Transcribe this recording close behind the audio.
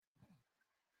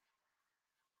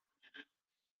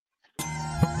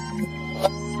You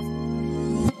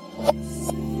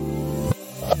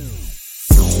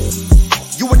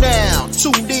are now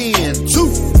tuned in to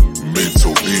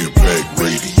Mental Impact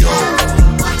Radio.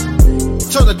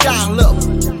 Turn the dial up.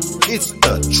 It's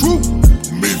the truth.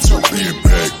 Mental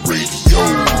Impact Radio.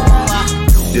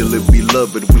 Dearly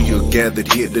beloved, we are gathered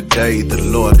here today. The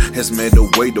Lord has made a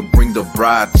way to bring the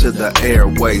bride to the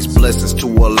airways. Blessings to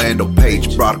Orlando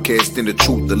Page, broadcasting the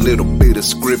truth, a little bit of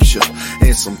scripture,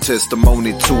 and some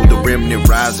testimony to the remnant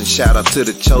rising. Shout out to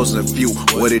the chosen few,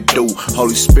 what it do?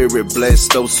 Holy Spirit bless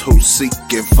those who seek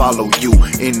and follow you.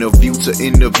 Interview to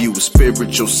interview,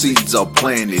 spiritual seeds are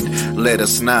planted. Let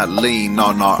us not lean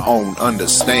on our own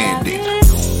understanding.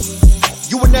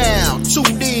 You are now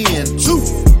tuned in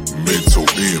to Mental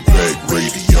Impact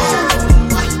Radio.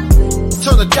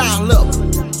 Turn the dial up.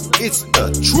 It's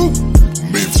the truth.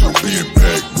 Mental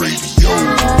Impact Radio.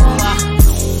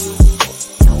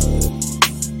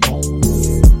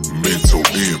 Mental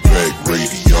Impact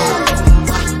Radio.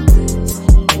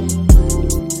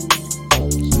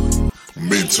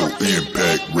 Mental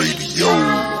Impact Radio.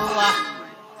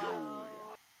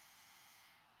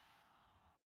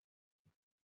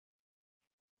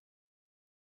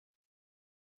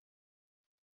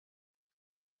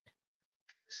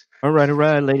 All right,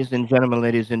 ladies and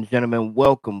gentlemen,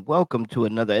 welcome to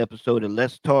another episode of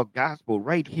Let's Talk Gospel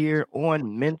right here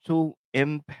on Mental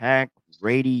Impact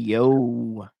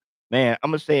Radio. Man, I'm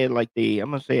gonna say it like they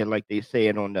say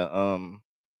it on the I'm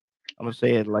gonna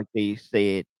say it like they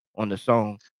say it on the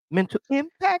song Mental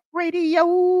Impact Radio.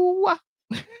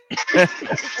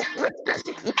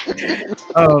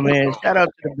 Oh man, shout out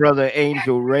to the brother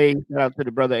Angel Ray.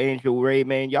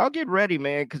 Man. Y'all get ready,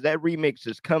 man, because that remix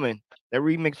is coming. I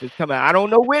don't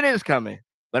know when it's coming,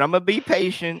 but I'm gonna be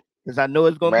patient because I know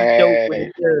it's gonna be dope when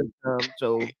it does come.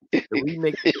 So the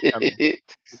remix is coming.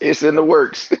 It's in the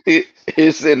works.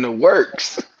 It's in the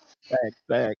works.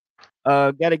 Fact.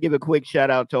 Gotta give a quick shout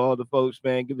out to all the folks,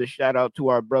 man. Give a shout out to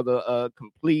our brother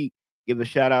Complete. Give a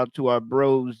shout out to our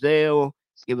bro Zell.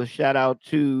 Give a shout out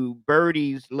to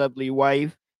Birdie's lovely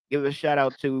wife. Give a shout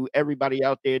out to everybody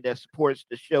out there that supports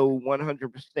the show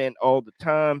 100% all the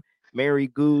time. Mary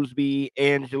Gooseby,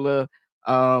 Angela,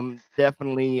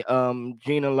 definitely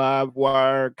Gina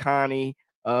Livewire, Connie.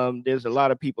 There's a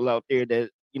lot of people out there that,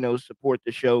 support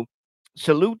the show.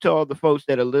 Salute to all the folks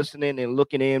that are listening and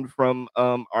looking in from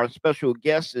our special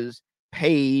guests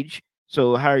page.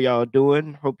 So how are y'all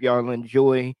doing? Hope y'all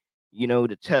enjoy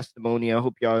the testimony. I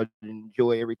hope y'all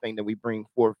enjoy everything that we bring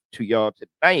forth to y'all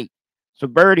tonight. So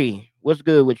Birdie, what's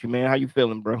good with you, man? How you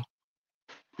feeling, bro?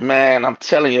 Man, I'm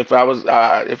telling you, if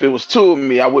it was two of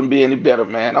me, I wouldn't be any better,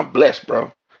 man. I'm blessed,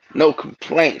 bro. No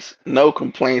complaints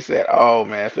at all,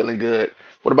 man. Feeling good.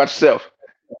 What about yourself?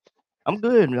 I'm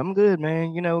good,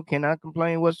 man. Cannot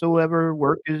complain whatsoever.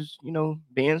 Work is,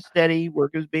 being steady.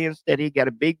 Got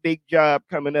a big job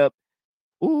coming up.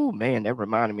 Ooh, man, that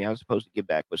reminded me I was supposed to get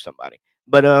back with somebody.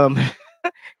 But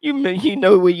you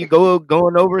know when you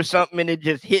going over something and it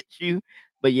just hits you.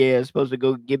 But yeah, it's supposed to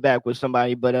go get back with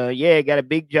somebody. But yeah, got a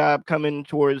big job coming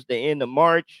towards the end of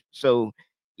March. So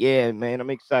yeah, man, I'm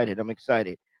excited.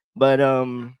 But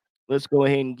let's go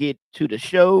ahead and get to the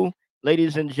show.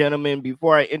 Ladies and gentlemen,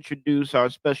 before I introduce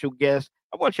our special guest,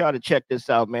 I want y'all to check this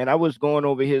out, man. I was going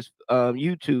over his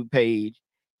YouTube page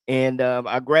and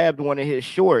I grabbed one of his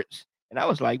shorts. And I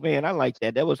was like, man, I like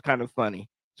that. That was kind of funny.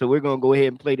 So we're going to go ahead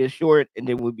and play this short, and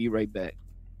then we'll be right back.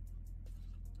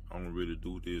 I don't really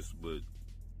do this, but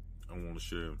I want to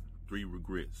share 3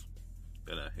 regrets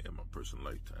that I had in my personal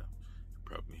lifetime.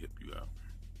 Probably help you out.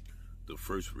 The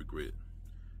first regret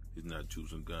is not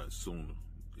choosing God sooner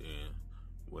than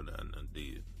what I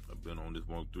did. I've been on this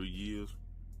walk 3 years,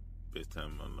 best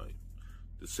time of my life.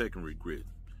 The second regret,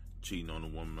 cheating on the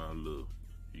woman I love.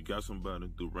 You got somebody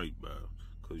to do right by,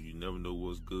 because you never know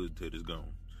what's good till it's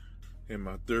gone. And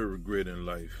my third regret in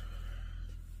life,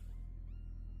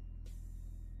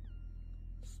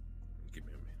 give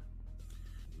me a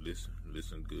minute.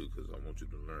 Listen good, because I want you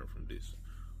to learn from this.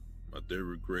 My third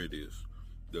regret is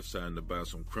deciding to buy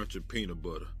some crunchy peanut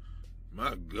butter.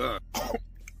 My God.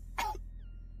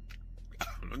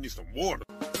 I need some water.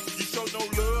 You show no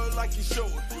love like you show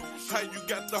it. How you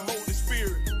got the Holy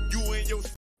Spirit. You and your...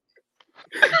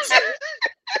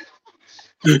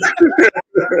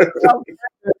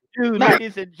 Dude,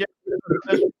 ladies and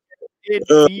gentlemen,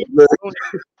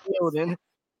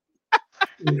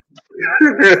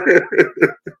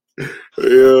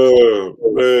 Yeah,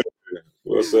 man.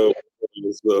 What's up?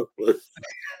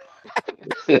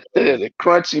 The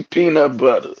crunchy peanut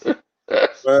butter.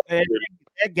 Man,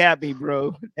 that got me,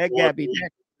 bro. That got me.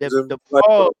 The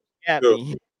ball got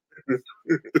me.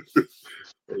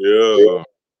 Yeah.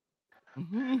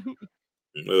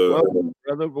 Welcome,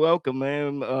 brother. Welcome,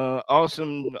 man.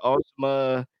 Awesome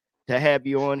to have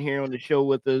you on here on the show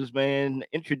with us, man.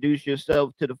 Introduce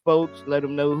yourself to the folks. Let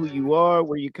them know who you are,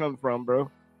 where you come from, bro.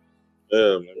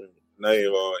 Yeah, man.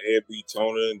 Name NB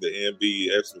Tony. The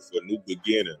NB actually for New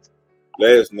Beginning.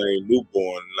 Last name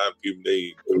Newborn. A lot of people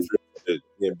they confuse that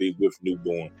NB with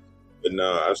Newborn. But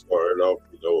now I started off,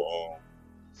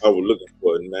 I was looking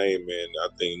for a name, and I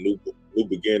think New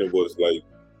Beginning was like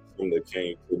something that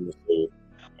came to me, so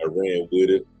I ran with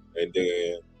it. And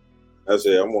then I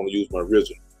said I want to use my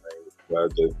original name, so I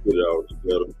just put it all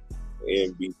together.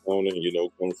 NB Tony,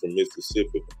 comes from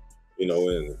Mississippi, and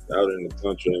out in the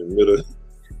country in the middle,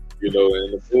 in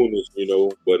the boonies,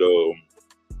 but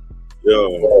yeah,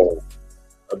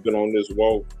 I've been on this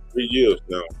walk 3 years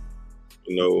now.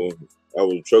 I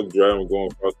was truck driving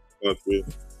going across the country,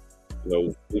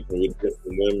 speaking with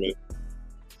different women.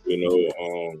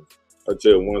 I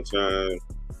tell you one time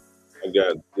I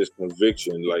got this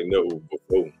conviction like never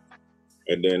before.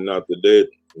 And then after that,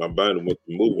 my body went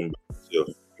to moving by itself.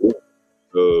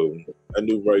 I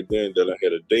knew right then that I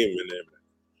had a demon in me.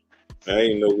 I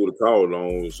didn't know who to call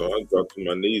on, so I dropped to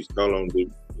my knees, call on the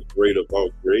great of all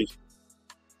creation.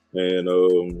 And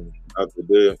after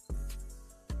that,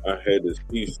 I had this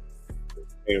peace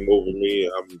came over me.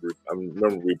 I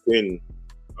remember repenting.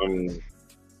 I'm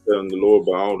telling the Lord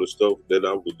about all the stuff that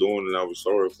I was doing and I was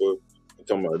sorry for. I'm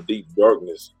talking about deep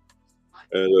darkness.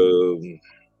 And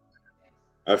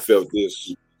I felt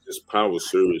this power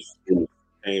surge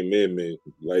came in me,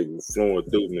 like flowing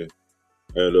through me.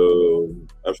 And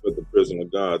I felt the presence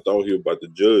of God. I thought he was about to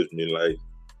judge me, like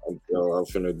I'm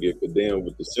finna get condemned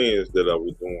with the sins that I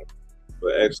was doing.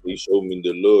 But actually, he showed me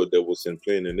the love that was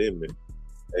implanted in me.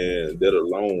 And that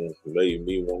alone made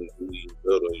me want to be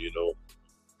better,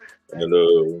 And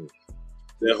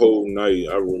that whole night,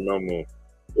 I remember it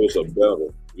was a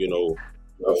battle,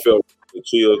 I felt the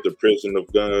chill, the presence of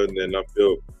God, and I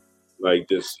felt like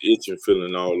this itching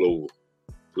feeling all over,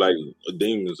 like a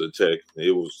demon's attack.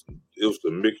 It was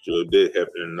a mixture of that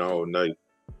happening all night,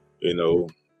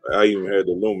 I even had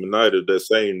the Illuminati that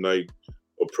same night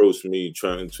approach me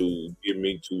trying to get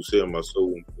me to sell my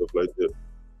soul and stuff like that.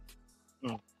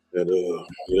 And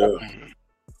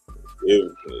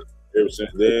ever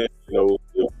since then,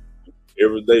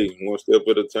 every day, one step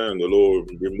at a time, the Lord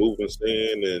removing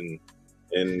sin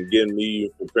and getting me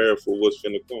prepared for what's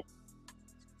finna come.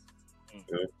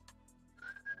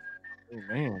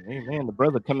 Amen. The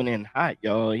brother coming in hot,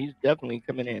 y'all. He's definitely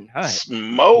coming in hot.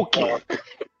 Smoking.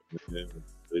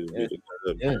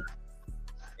 Yeah.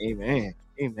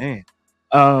 Amen.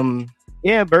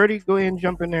 Yeah, Birdie, go ahead and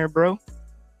jump in there, bro.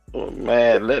 Oh,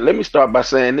 man, let me start by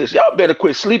saying this. Y'all better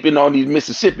quit sleeping on these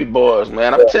Mississippi boys,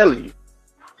 man. I'm telling you.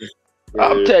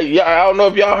 I'll tell you. I don't know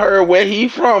if y'all heard where he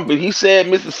from, but he said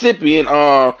Mississippi, and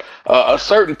a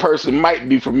certain person might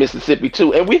be from Mississippi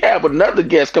too. And we have another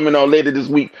guest coming on later this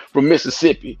week from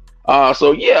Mississippi.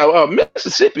 So yeah,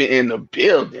 Mississippi in the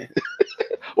building.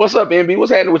 What's up, MB?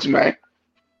 What's happening with you, man?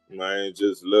 Man,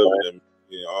 just loving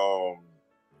it.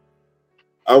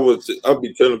 I'll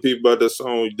be telling people about that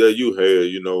song that you had,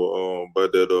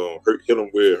 about that hit 'em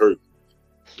where it hurt.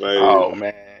 Man, oh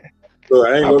man, so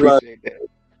I ain't gonna lie. That.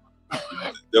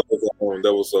 That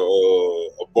was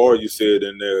a bar you said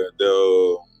in there.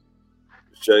 The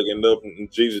shaking up in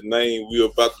Jesus' name, we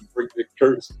about to break the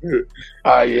curse.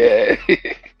 Oh yeah.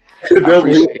 I'm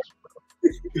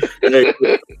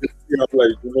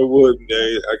like, you know what?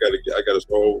 Man, I gotta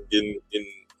start getting,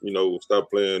 stop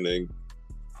playing and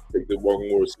take the walk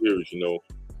more serious, And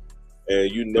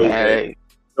hey.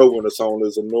 when the song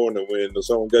is anointed, when the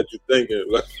song got you thinking,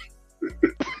 like.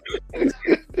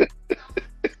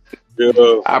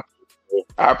 Yeah.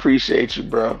 I appreciate you,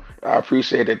 bro. I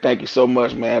appreciate it. Thank you so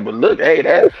much, man. But look, hey,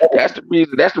 that's the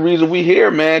reason. That's the reason we here,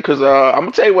 man. Because I'm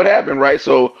gonna tell you what happened, right?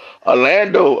 So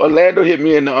Orlando hit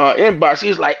me in the inbox.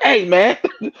 He's like, "Hey, man,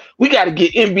 we got to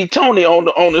get MB Tony on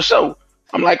the show."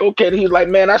 I'm like, "Okay." He's like,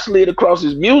 "Man, I slid across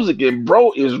his music, and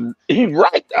bro, he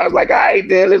right?" I was like, "All right,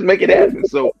 then, let's make it happen."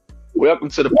 So, welcome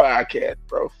to the podcast,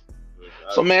 bro.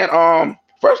 So, man,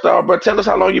 first off, bro, tell us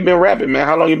how long you been rapping, man.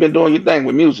 How long you been doing your thing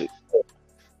with music?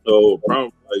 So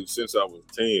probably like since I was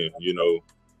 10,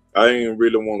 I didn't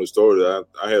really want to start it.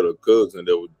 I had a cousin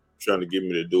that was trying to get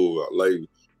me to do it. Like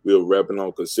we were rapping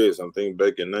on cassettes. I think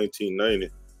back in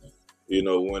 1990,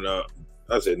 when I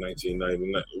said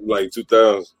 1990, like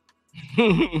 2000.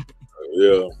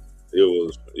 Yeah, it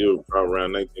was probably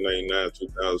around 1999,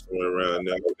 2000, somewhere around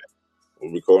there.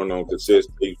 We're recording on cassette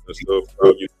tapes and stuff.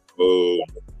 Probably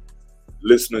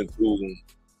listening to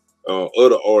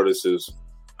other artists.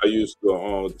 I used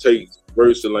to take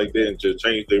verses like that and just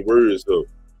change their words. So,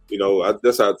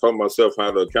 that's how I taught myself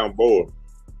how to count ball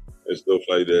and stuff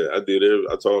like that.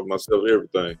 I taught myself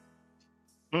everything.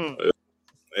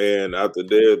 And after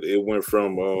that, it went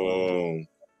from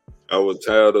I was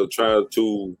tired of trying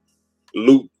to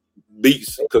loop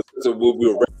beats because that's what we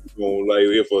were rapping on. Like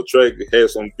if a track had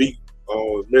some beat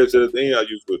message at the end, I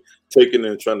used to take it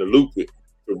and trying to loop it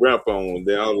to rap on.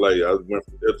 Then I went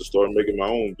from there to start making my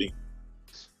own beat.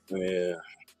 And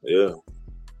yeah.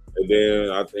 And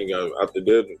then I think after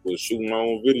that was shooting my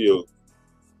own videos.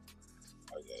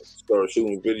 I started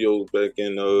shooting videos back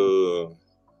in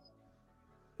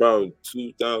probably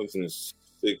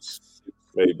 2006,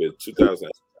 maybe 2000.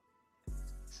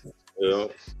 Yeah.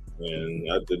 And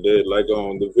after that, like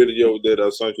on the video that I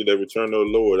sent you, that Return of the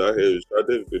Lord, I had shot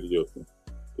that video.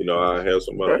 I had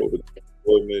somebody over there,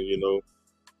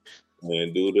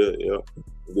 and do that, yeah.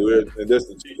 Do it, and that's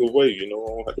the cheaper way, I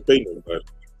don't have to pay nobody.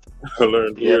 I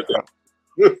learned to do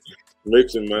everything.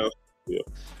 Mixing, man. Yeah.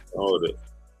 All that.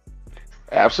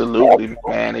 Absolutely,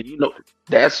 man. And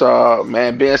that's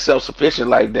man, being self-sufficient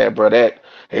like that, bro, that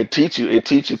it teach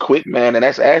you quick, man, and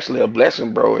that's actually a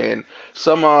blessing, bro. And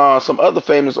some other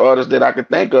famous artists that I could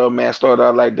think of, man, started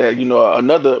out like that.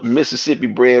 Another Mississippi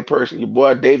bred person, your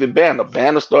boy David Banner.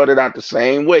 Banner started out the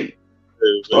same way.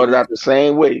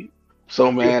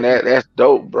 So, man, that's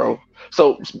dope, bro.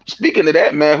 So speaking of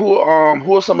that, man, who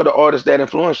are some of the artists that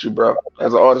influenced you, bro?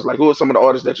 As an artist, like who are some of the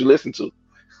artists that you listen to?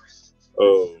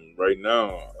 Right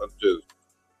now,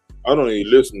 I don't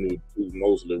even listen to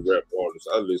mostly rap artists.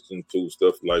 I listen to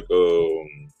stuff like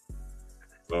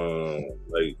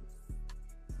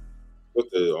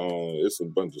it's a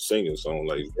bunch of singing songs,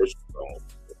 like worship songs.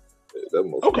 That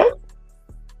most okay.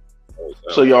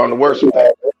 So you're on the worship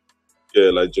thing. Yeah,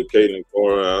 like Jacqueline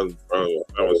Carr, I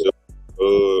myself,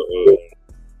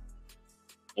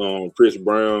 Chris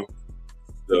Brown,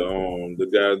 the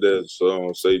guy that's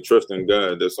say Trust in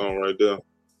God, that song right there.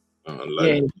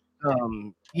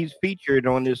 He's featured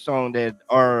on this song that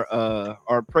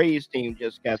our praise team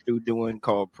just got through doing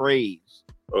called Praise,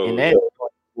 and that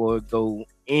will go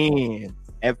in.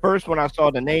 At first, when I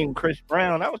saw the name Chris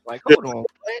Brown, I was like, "Hold on,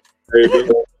 what?"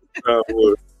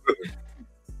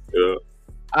 Yeah.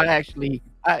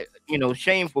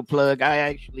 Shameful plug. I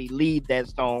actually lead that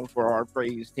song for our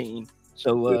praise team.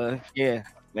 So yeah,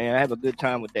 man, I have a good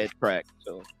time with that track.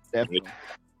 So definitely.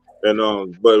 And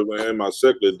but in my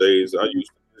secular days, I used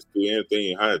to listen to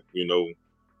anything hot.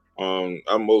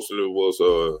 I mostly was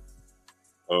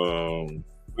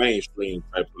mainstream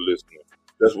type of listener.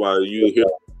 That's why you hear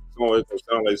it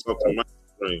sound like something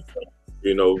mainstream.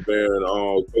 Being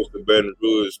close to Baton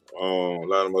Rouge, a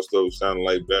lot of my stuff sounded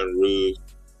like Baton Rouge,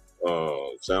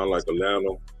 sound like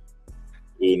Atlanta,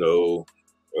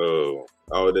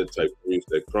 all that type of music,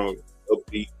 that crunk,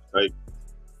 upbeat type.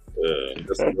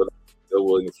 That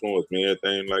will influence me,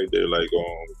 anything like that, like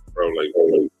probably like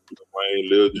Wayne,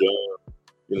 Lil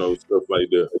Jon, stuff like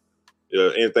that. Yeah,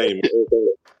 anything,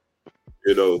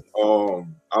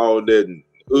 all that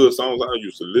hood songs I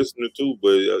used to listen to,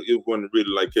 but it wasn't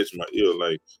really like catching my ear.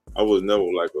 Like I was never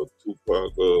like a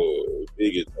Tupac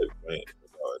Biggie type fan.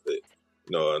 I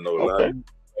know a lot of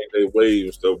they wave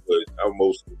and stuff, but I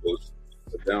mostly was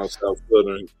down south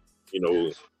southern,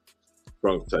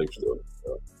 crunk type stuff.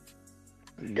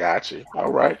 Gotcha.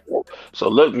 All right. So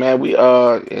look, man, we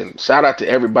and shout out to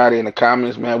everybody in the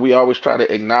comments, man. We always try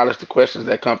to acknowledge the questions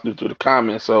that come through the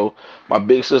comments. So my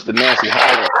big sister Nancy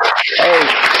Howard. Hey.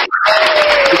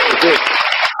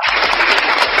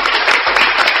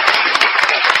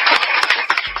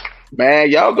 Man,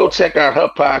 y'all go check out her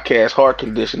podcast, Heart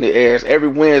Condition. It airs every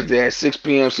Wednesday at 6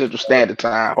 p.m. Central Standard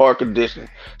Time. Heart Condition.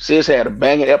 Sis had a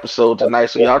banging episode tonight,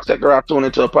 so y'all check her out, tune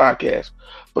into her podcast.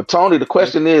 But Tony, the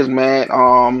question is, man,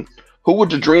 who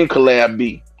would your dream collab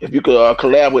be? If you could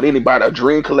collab with anybody, a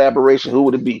dream collaboration, who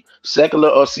would it be? Secular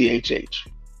or CHH?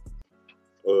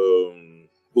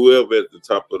 Whoever at the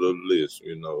top of the list,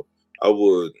 I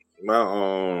would.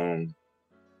 My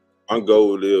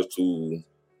goal is to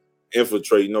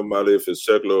infiltrate, no matter if it's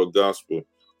secular or gospel,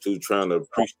 to trying to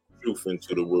preach truth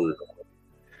into the word.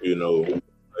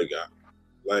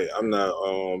 Like I'm not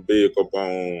big up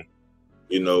on,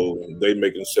 they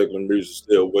making secular music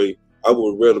stay away. I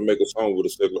would rather make a song with a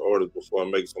secular artist before I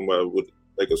make a song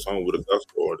with a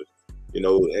gospel artist. Ain't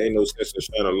no sense in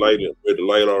shining a light where the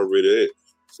light already at.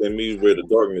 Send me where the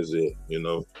darkness is.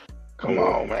 Come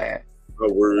on, man. My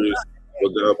word is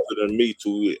what God put in me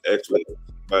to actually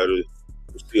somebody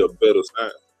to see a better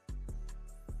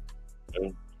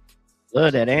sign.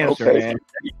 Love that answer, man.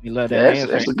 You love that answer.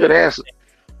 That's a good answer.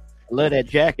 I love that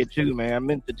jacket too, man. I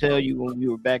meant to tell you when we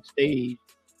were backstage,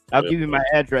 I'll give you my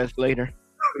address later.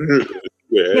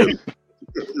 Yeah.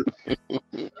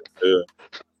 Yeah.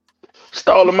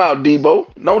 Stall him out, Debo.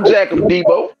 Don't jack him,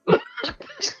 Debo.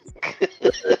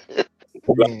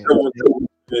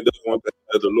 That's one thing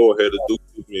that the Lord had to do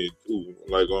with me too.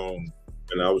 Like when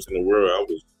I was in the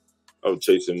world, I was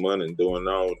chasing money and doing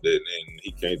all that, and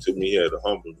he came to me, he had to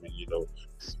humble me, you know.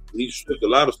 He stripped a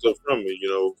lot of stuff from me, you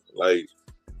know, like,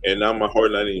 and now my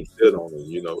heart not even set on it,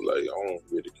 you know, like I don't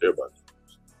really care about it.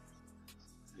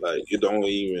 Like it don't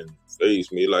even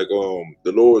faze me. Like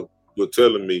the Lord was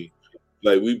telling me,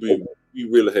 like we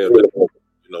really have that, you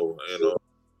know, and the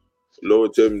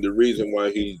Lord told me the reason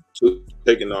why he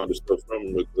taking all this stuff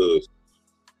from me because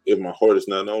if my heart is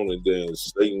not on it, then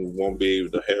Satan won't be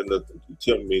able to have nothing to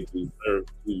tempt me to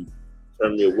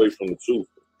turn me away from the truth.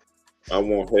 I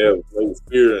won't have no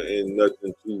fear and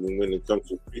nothing to when it comes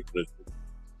to preaching the truth.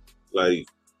 Like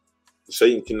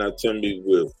Satan cannot tempt me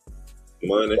with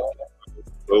money,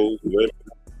 clothes, women.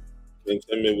 Can't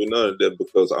tempt me with none of that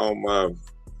because all my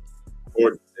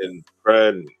heart and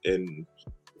pride and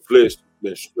flesh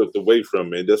been stripped away from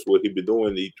me. And that's what he been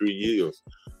doing these 3 years.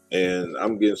 And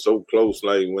I'm getting so close.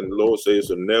 Like when the Lord says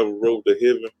a narrow road to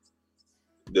heaven,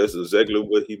 that's exactly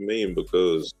what he mean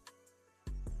because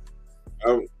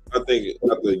I think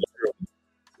after a year,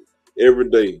 every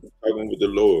day talking with the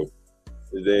Lord,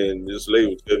 and then this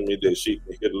lady was telling me that she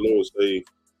can hear the Lord say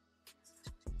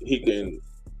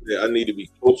that I need to be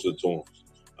closer to him.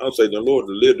 I'll say the Lord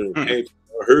literally came.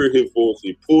 I heard his voice.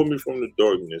 He pulled me from the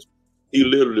darkness. He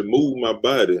literally moved my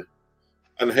body.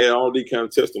 And had all these kind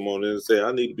of testimonies and say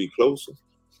I need to be closer.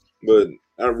 But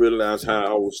I realized how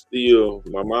I was still,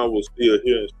 my mind was still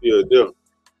here and still there.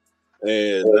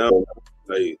 And now,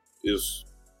 like, there's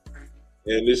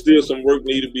still some work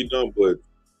need to be done. But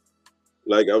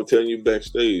like I was telling you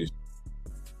backstage,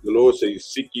 the Lord says,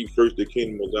 seek ye first the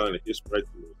kingdom of God and his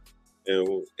righteousness.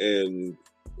 And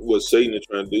what Satan is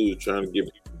trying to do is trying to get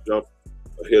people to jump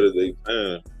ahead of their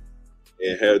time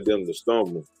and have them to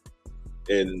stumble.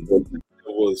 And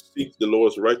was seek the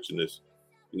Lord's righteousness,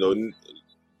 you know,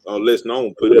 let's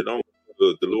known, put it on.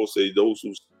 The Lord says those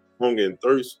who hunger and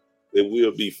thirst, they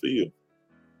will be filled,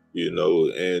 you know,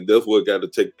 and that's what got to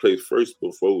take place first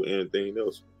before anything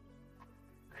else.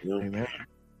 You know? Amen.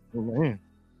 Amen.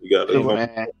 You got to.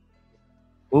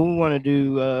 What we want to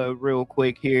do real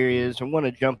quick here is I want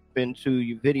to jump into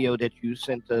your video that you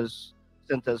sent us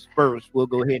first. We'll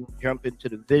go ahead and jump into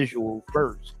the visual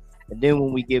first, and then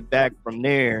when we get back from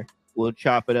there, we'll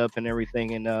chop it up and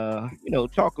everything and, you know,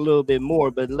 talk a little bit more,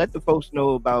 but let the folks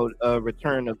know about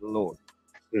Return of the Lord.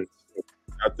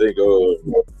 I think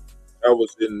I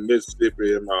was in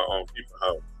Mississippi in my people's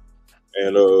house,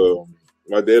 and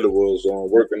my daddy was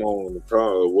working on the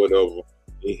car or whatever.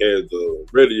 He had the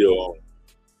radio on,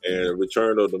 and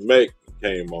Return of the Mac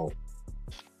came on.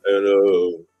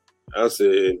 And I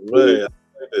said, man,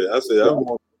 I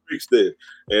want to fix that.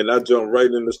 And I jumped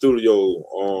right in the studio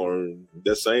on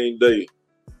that same day,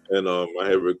 and I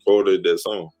had recorded that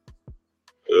song.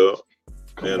 Yeah,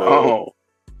 and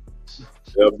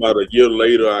about a year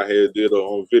later, I had did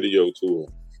a video to it.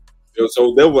 Yeah,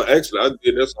 so that was actually I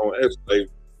did that song actually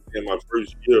in my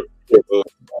first year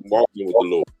walking with the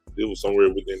Lord. It was somewhere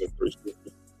within the first year.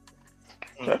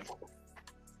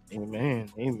 Amen.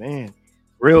 Amen.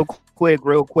 Real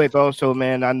quick also,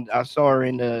 man, I saw her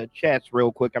in the chats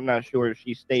real quick. I'm not sure if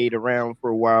she stayed around for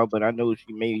a while, but I know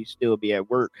she may still be at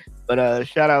work. But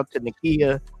shout out to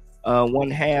Nakia,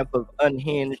 one half of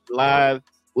Unhinged Live.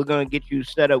 We're going to get you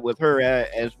set up with her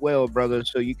as well, brother,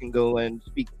 so you can go and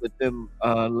speak with them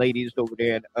ladies over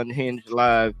there at Unhinged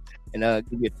Live and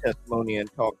give your testimony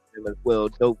and talk to them as well.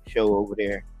 Dope show over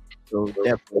there. So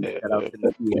definitely shout out to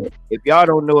Nakia. If y'all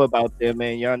don't know about them,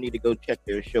 man, y'all need to go check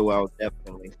their show out,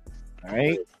 definitely. All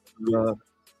right.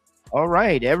 All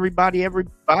right, everybody,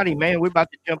 man, we're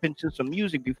about to jump into some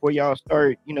music before y'all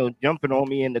start, you know, jumping on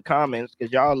me in the comments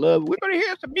because y'all love, we're going to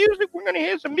hear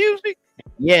some music.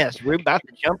 Yes, we're about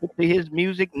to jump into his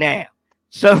music now.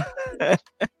 So,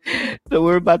 so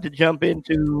we're about to jump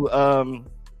into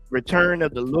Return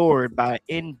of the Lord by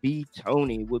NB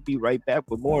Tony. We'll be right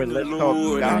back with more and let's talk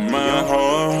about my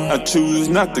heart. I choose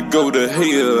not to go to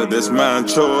hell, that's my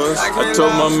choice. I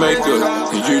told my maker,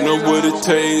 you know what it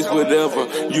takes, whatever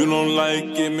you don't like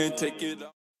it, man, take it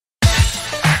off.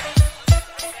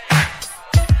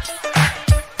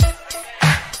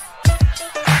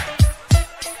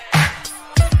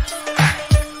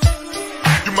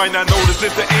 You might not notice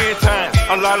it's the end time.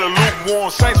 A lot of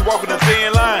lukewarm saints walking a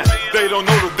thin line. They don't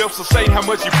know the depths of Satan, how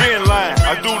much you been lying.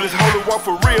 I do this holy walk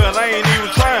for real and I ain't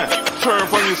even trying. Turn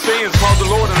from your sins, call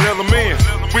the Lord and let him in.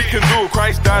 We can do it.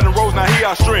 Christ died and rose, now he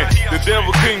our strength. The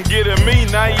devil couldn't get at me,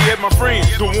 now he at my friends.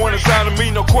 The one inside of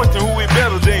me, no question who he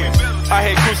better than. I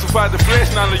had crucified the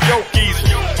flesh, now the yoke easy.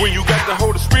 When you got the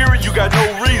Holy Spirit, you got no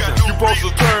reason. You supposed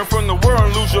to turn from the world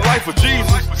and lose your life for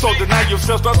Jesus. So deny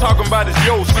yourself, start talking about it's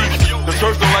your season. The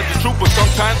church don't like the truth, but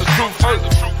sometimes the truth hurts.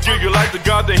 Give your life to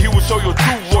God, then he will show your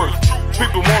true worth.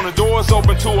 People want the doors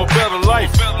open to a better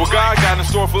life. What God got in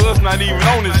store for us, not even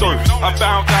on this earth. I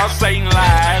found out Satan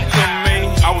lied to me.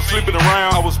 I was sleeping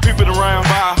around, I was peeping around.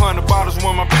 Buy 100 bottles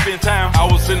when my people in town. I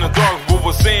was in the dark, but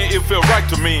was saying it felt right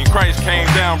to me. And Christ came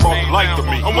down, brought the light to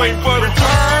me. I'm waiting for the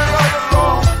return of the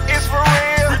Lord. It's for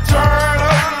real. Return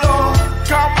of the Lord.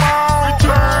 Come on.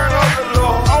 Return of the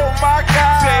Lord. Oh my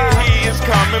God. Say he is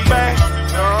coming back.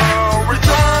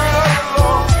 Return of the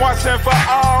Lord. Once and for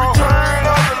all. Return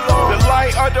of the Lord. The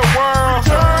light of the world.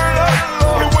 Return of the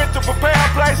Lord. He went to prepare a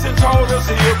place and told us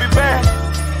he'll be back.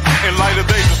 In lighter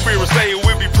days, the Spirit say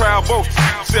we'll be proud boasters.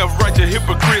 Self-righteous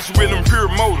hypocrites with impure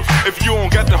motives. If you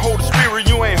don't got the Holy Spirit,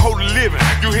 you ain't holy living.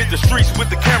 You hit the streets with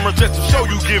the camera just to show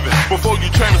you giving. Before you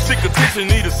trying to seek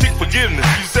attention, need to seek forgiveness.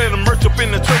 You say the merch up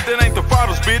in the church, that ain't the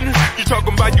Father's business. You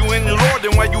talking about you in your Lord,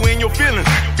 then why you in your feelings?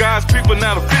 God's people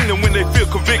not offending when they feel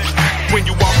conviction. When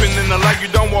you walking in the light,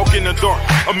 you don't walk in the dark.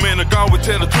 A man of God would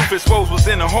tell the truth, expose what's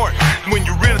in the heart. When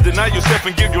you really deny yourself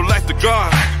and give your life to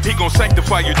God, he gon'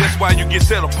 sanctify you, that's why you get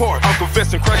set apart. I'm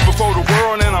confessing Christ before the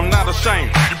world and I'm not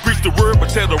ashamed. You preach the word but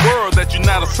tell the world that you're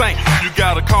not a saint. You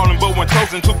got a calling but one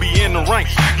chosen to be in the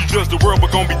ranks. You judge the world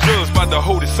but gon' be judged by the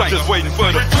holy saints. Just waiting for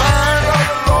the return of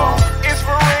the Lord. It's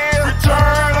for real.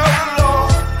 Return of the Lord.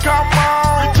 Come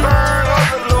on. Return of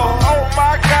the Lord. Oh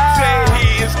my God. Say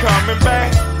he is coming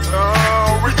back.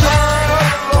 Return of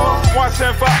the Lord. Once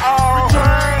and for all.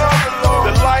 Return of the Lord.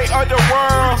 The light of the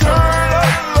world. Return of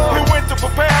the Lord. He went to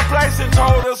prepare a place and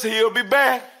told us he'll be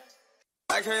back.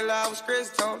 I can't lie with Chris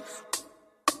Tone.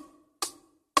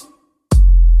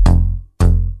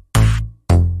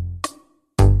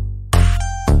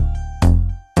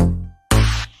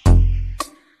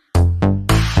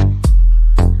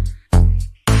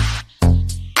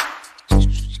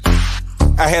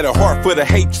 I had a heart for the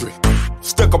hatred.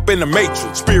 Stuck up in the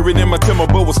matrix, spirit in my timber,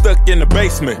 but was stuck in the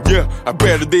basement. Yeah, I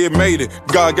barely did made it.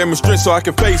 God gave me strength so I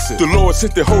can face it. The Lord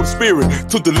sent the Holy Spirit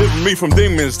to deliver me from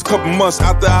demons. A couple months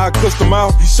after I cussed him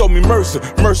out, he showed me mercy.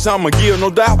 Mercy I'ma give,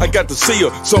 no doubt. I got the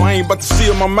seal, so I ain't about to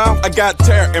seal my mouth. I got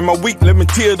terror in my weak, let me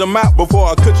tear them out. Before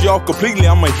I cut you off completely,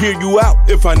 I'ma hear you out.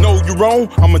 If I know you wrong,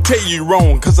 I'ma tell you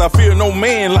wrong. Cause I fear no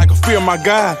man like I fear my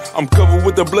God. I'm covered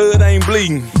with the blood, I ain't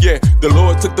bleeding. Yeah, the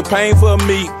Lord took the pain for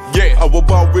me. Yeah, I will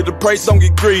bought with the price, don't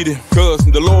get greedy. Cause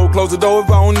the Lord close the door if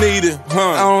I don't need it.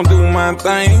 I don't do my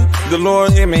thing. The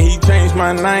Lord hit me, he changed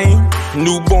my name.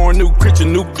 Newborn, new creature,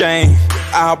 new game.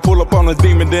 I'll pull up on a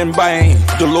demon, then bang.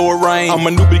 The Lord reign. I'm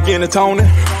a new beginner, Tony.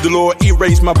 The Lord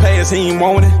erased my past, he ain't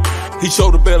want it. He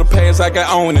showed a better past, I got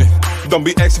on it. Don't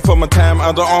be asking for my time,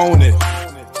 I don't own it.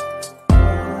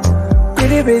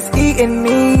 Pretty bitch eating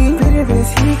me. Pretty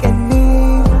bitch eating me.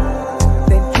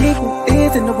 Then people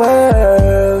is in the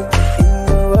world.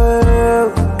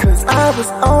 Cause I was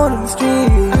on the street.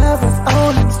 I was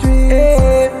on the street.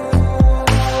 Yeah.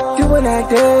 Doing that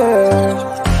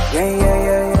girl.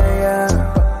 Yeah.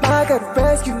 I gotta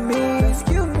rescue me.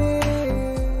 Rescue me.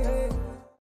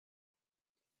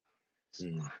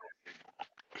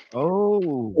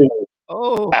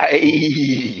 Oh.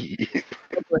 Aye.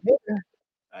 Double hitter.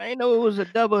 I didn't know it was a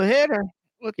double hitter.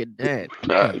 Look at that.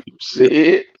 You see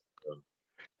it?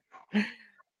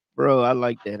 Bro, I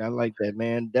like that. I like that,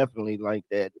 man. Definitely like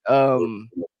that.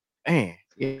 Man,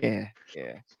 yeah.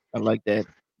 I like that.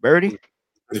 Birdie?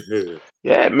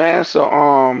 Yeah, man. So,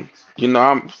 I'm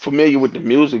familiar with the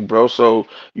music, bro. So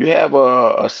you have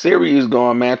a series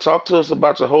going, man. Talk to us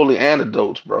about your holy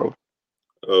antidotes, bro.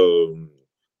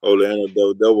 Holy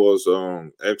Antidote, that was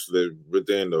actually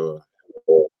within the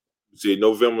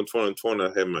November 2020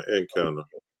 I had my encounter.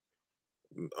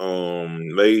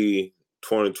 May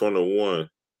 2021,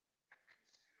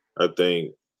 I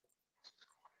think,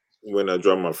 when I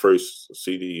dropped my first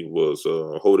CD was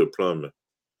Hold It Plumbing.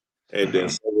 And then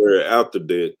somewhere after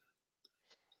that,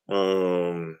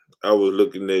 I was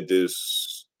looking at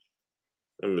this,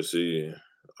 I was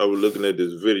looking at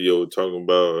this video talking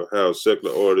about how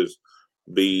secular artists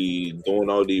be doing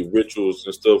all these rituals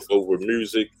and stuff over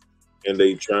music, and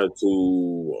they trying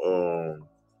to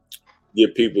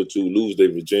get people to lose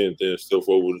their virginity and stuff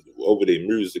over their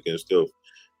music and stuff.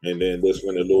 And then that's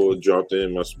when the Lord dropped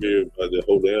in my spirit by the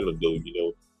Holy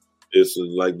Antidote. It's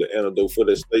like the antidote for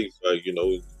that state. Like,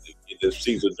 the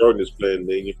seeds of darkness playing,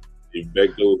 then you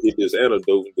back door hit this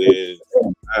antidote, then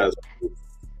eyes.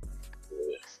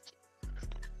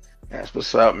 That's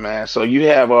what's up, man. So you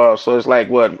have so it's like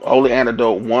what Holy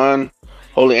Antidote 1,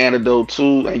 Holy Antidote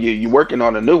 2, and you working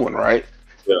on a new one, right?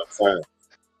 Yeah, fine.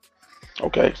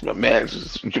 Okay, so man,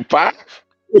 you 5?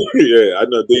 Yeah, I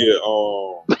know.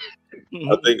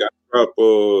 I think I dropped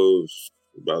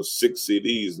about 6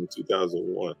 CDs in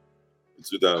 2001, Come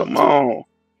 2002, on.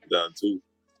 2002.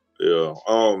 Yeah.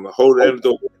 Holy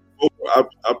Antidote. I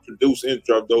produced and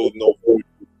dropped those November.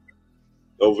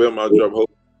 I dropped Holy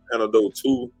Antidote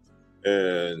 2,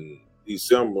 and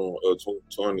December of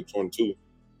 2022,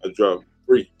 I dropped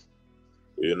 3.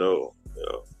 You know,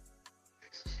 yeah.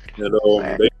 And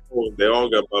Man. they all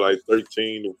got about like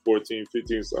 13 to 14,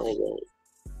 15 songs on it.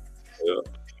 Yeah.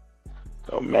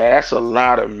 Oh man, that's a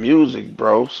lot of music,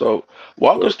 bro. So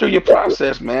walk us through your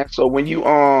process, man. So when you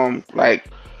like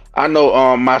I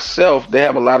know myself, they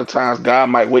have a lot of times God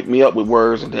might wake me up with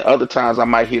words, and then other times I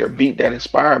might hear a beat that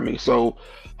inspired me. So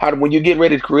when you get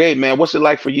ready to create, man, what's it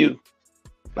like for you?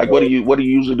 Like what do you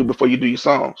usually do before you do your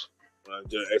songs? I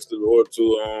just ask the Lord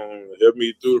to help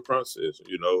me through the process.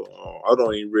 You know, I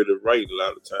don't even really write a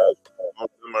lot of times. The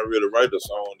only time I really write a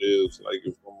song is like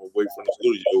if I'm away from the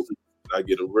studio, I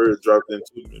get a word dropped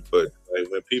into me. But like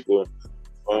when people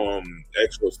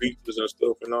ask for features and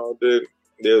stuff and all that,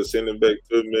 they'll send it back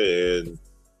to me, and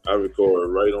I record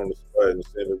it right on the spot and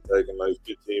send it back in like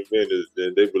 15 minutes.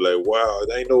 And they be like, "Wow,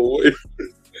 there ain't no way."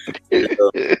 You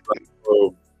know,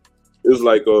 it's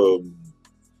like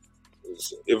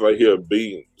if I hear a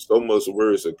beat, so much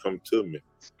words that come to me.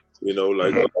 You know,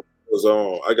 like I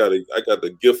got the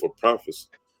gift of prophecy.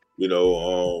 You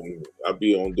know, I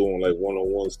be on doing like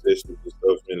one-on-one sessions and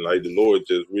stuff, and like the Lord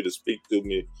just really speak to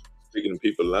me, speaking to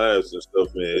people's lives and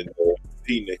stuff, and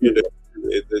needing to hear that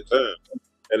at that time.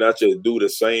 And I just do the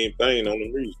same thing on the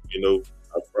music. You know,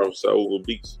 I prophesy over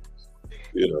beats.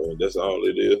 You know, that's all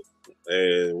it is.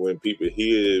 And when people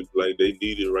hear it, like they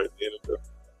need it right then and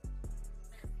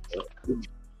there.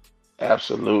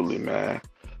 Absolutely, man.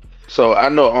 So I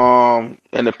know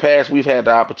in the past we've had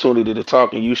the opportunity to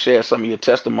talk and you shared some of your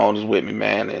testimonies with me,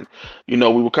 man. And you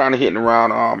know, we were kind of hitting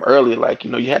around earlier, like,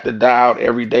 you know, you have to die out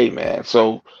every day, man.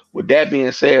 So with that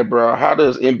being said, bro, how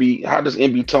does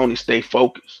MB Tony stay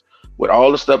focused with all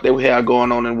the stuff that we have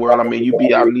going on in the world? I mean, you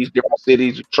be out in these different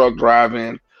cities, you're truck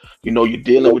driving, you know, you're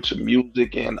dealing with your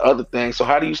music and other things. So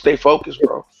how do you stay focused,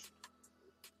 bro?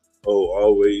 Oh,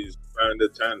 always find the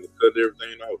time to cut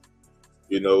everything off.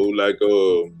 You know, like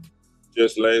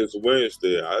just last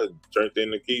Wednesday, I turned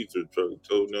in the keys to the truck,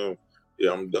 told them,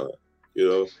 yeah, I'm done. You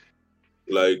know,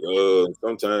 like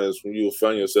sometimes when you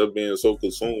find yourself being so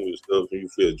consumed with stuff and you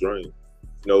feel drained.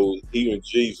 You know, even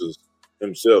Jesus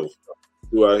himself,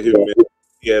 throughout him,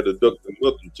 he had a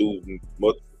multitude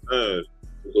multiple times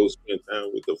to go spend time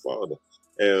with the Father.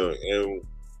 And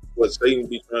what Satan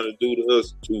be trying to do to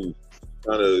us to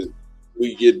kind of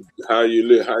we get higher,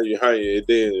 and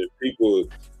then people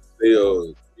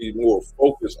they'll be more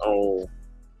focused on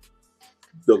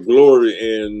the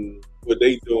glory and what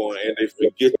they doing, and they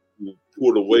forget to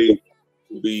pull away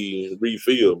to be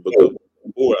refilled. Because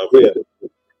before I've had it,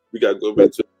 we got to go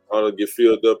back to get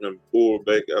filled up and pour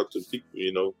back out to people,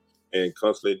 you know, and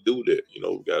constantly do that. You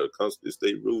know, we got to constantly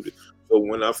stay rooted. So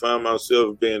when I find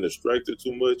myself being distracted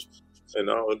too much and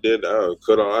all that, I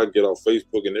get off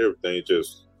Facebook and everything,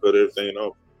 just cut everything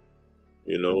off,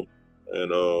 you know,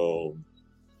 and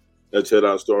until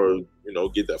I start, you know,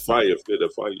 get that fire, feel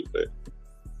that fire back.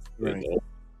 Right. You know?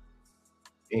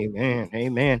 Amen.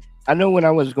 Amen. I know when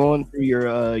I was going through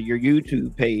your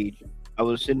YouTube page, I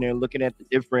was sitting there looking at the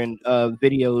different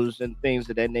videos and things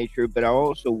of that nature, but I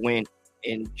also went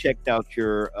and checked out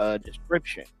your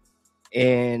description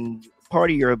and part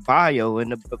of your bio. In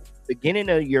the beginning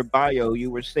of your bio,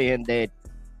 you were saying that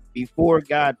before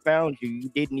God found you, you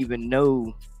didn't even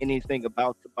know anything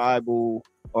about the Bible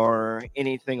or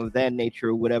anything of that nature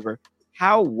or whatever.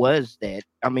 How was that?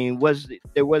 I mean,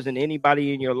 there wasn't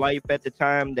anybody in your life at the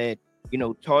time that, you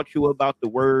know, taught you about the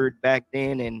word back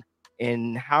then?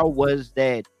 And how was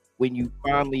that when you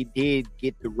finally did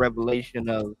get the revelation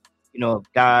of, you know, of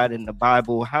God and the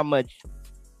Bible? How much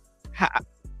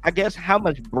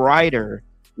brighter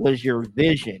was your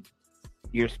vision,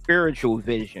 your spiritual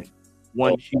vision,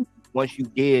 once you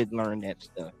did learn that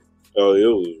stuff? Oh, it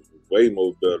was way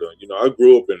more better. You know, I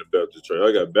grew up in the Baptist church.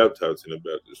 I got baptized in the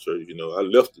Baptist church. You know, I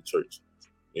left the church,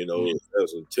 you know,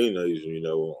 as a teenager, you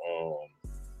know,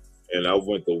 and I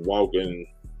went to walking,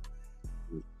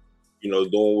 you know,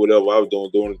 doing whatever I was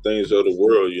doing the things of the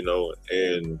world, you know.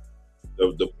 And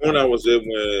the point I was at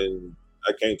when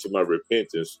I came to my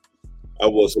repentance, I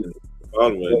wasn't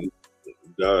following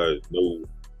God. No,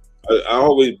 I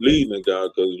always believed in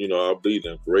God because, you know, I believed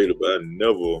in Creator, but I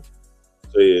never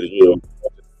said,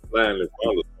 blindly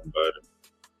follow somebody.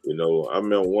 I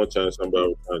remember one time somebody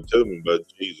was trying to tell me about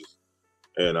Jesus.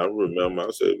 And I remember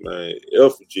I said, man,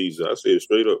 F Jesus. I said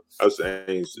straight up. I said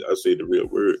the real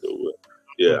word though. But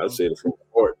yeah, I said it from the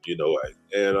heart,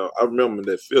 and I remember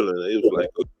that feeling. It was like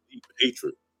a deep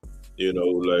hatred,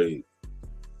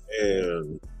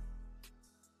 and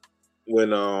when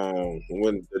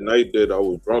the night that I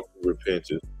was drunk in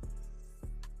repentance,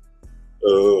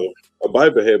 a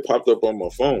Bible had popped up on my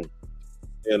phone,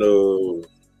 and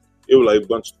it was like a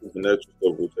bunch of supernatural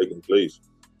stuff was taking place.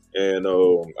 And I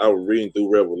was reading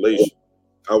through Revelation.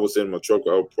 I was in my truck.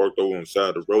 I was parked over on the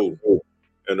side of the road,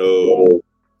 and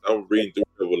I was reading through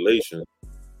Revelation.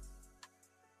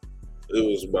 It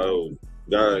was about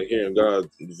God hearing God's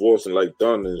voice and like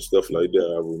thunder and stuff like that.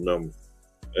 I remember,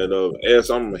 and as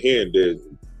I'm hearing that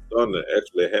thunder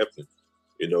actually happened,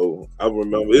 I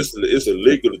remember it's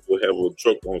illegal to have a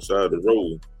truck on the side of the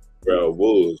road where I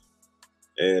was,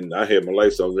 and I had my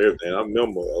lights on and everything. I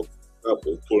remember I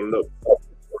was pulling up.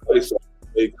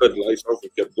 They cut the lights off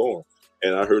and kept going,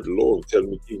 and I heard the Lord tell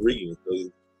me keep reading.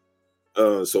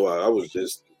 So I was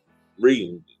just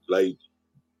reading, like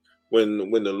when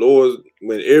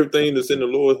everything that's in the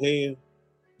Lord's hand,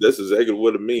 that's exactly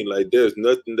what it means. Like there's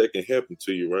nothing that can happen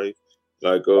to you, right?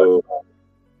 Like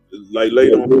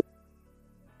later on,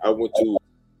 I went to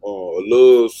a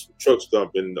Love's truck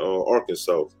stop in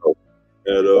Arkansas,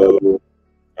 and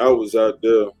I was out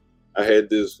there. I had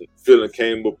this feeling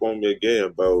came up on me again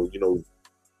about,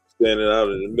 standing out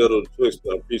in the middle of the truck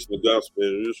stop preaching the gospel,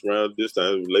 and just around this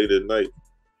time, it was late at night.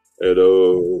 And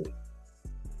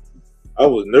I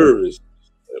was nervous,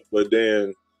 but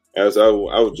then as I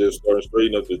was just starting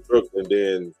straightening up the truck, and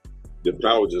then I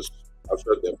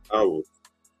felt that power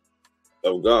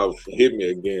of God hit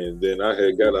me again. Then I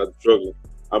had got out of the truck.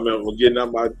 I remember getting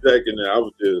out my jacket,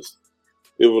 and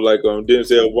it was like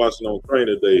Denzel Washington on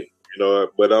Train Day.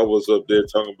 But I was up there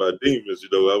talking about demons,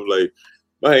 I was like,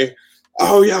 man,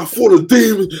 oh, y'all full of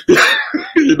demons. I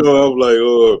was like,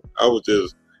 I was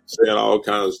just saying all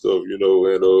kinds of stuff, and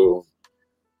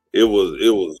it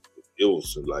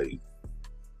was like,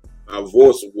 my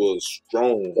voice was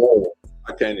strong.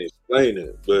 I can't explain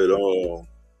it, but I know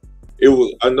it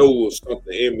was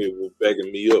something in me was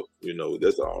backing me up,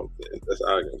 that's all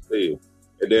I can say.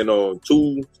 And then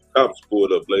 2 cops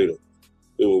pulled up later.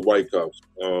 It was white cops,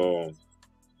 and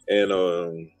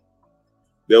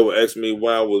they were asking me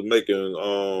why I was making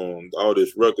all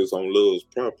this ruckus on Love's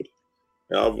property.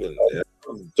 And I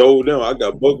told them I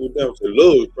got buckled down to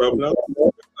Love's property.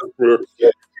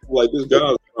 Like this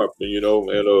guy's property, and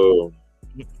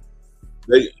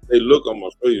they look on my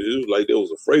face. It was like they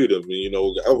was afraid of me, I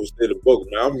was steady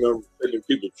buckled. I remember taking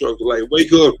people's trucks like,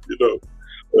 wake up,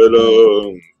 but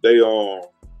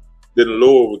then the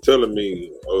Lord was telling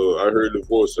me, I heard the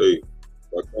voice say, if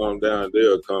I calm down,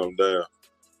 they'll calm down.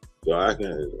 So I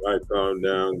calm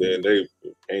down, then they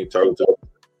can't talk to me.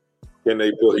 Can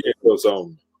they put handcuffs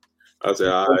on me? I said,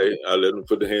 all right. I let them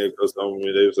put the handcuffs on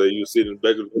me. They say, you sit in the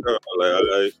back of the car. I'm like, all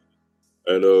right.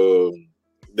 And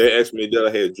they asked me that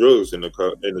I had drugs in the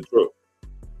car, in the truck.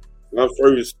 My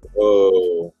first, I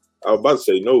was about to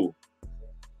say no.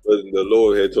 But the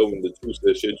Lord had told me the truth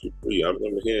that set you free. I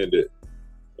remember hearing that.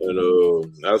 And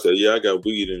I said, yeah, I got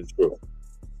weed in the truck.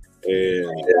 And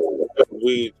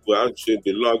weed, I should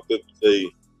be locked up today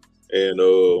and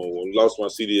lost my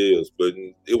CDLs, but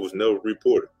it was never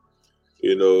reported.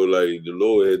 Like the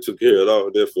Lord had took care of all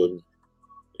that for me,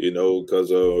 because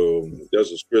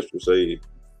there's a scripture say,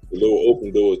 the Lord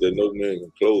opened doors that no man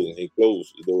can close, and he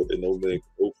closed the door that no man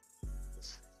can open.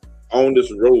 On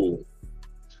this road,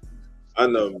 I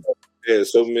know had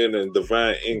so many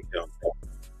divine encounters.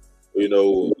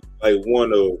 Like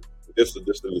one of this is a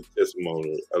little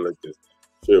testimony I like to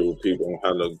share with people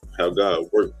on how God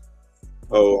works.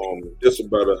 This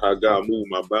about how God moved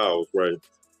my bowels, right?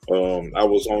 I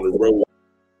was on the road,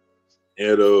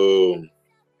 and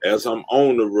as I'm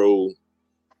on the road,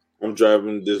 I'm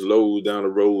driving this load down the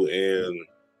road, and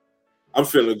I'm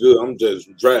feeling good. I'm just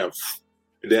driving,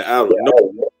 and then out of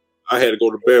nowhere, I had to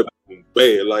go to the bathroom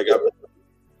bad, like I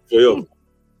forever.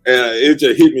 And it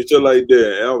just hit me just like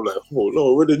that. And I was like, oh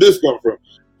Lord, where did this come from?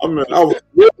 I mean, I was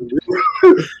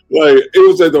like,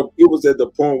 it was at the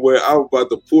point where I was about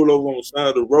to pull over on the side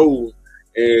of the road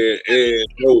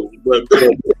but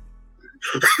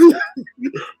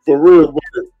for real,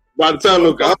 by the time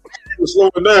I was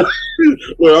slowing down,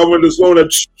 well, I went to slow down,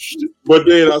 but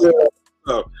then I said,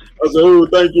 oh,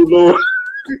 thank you, Lord.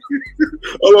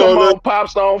 Come on,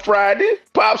 Pops on Friday.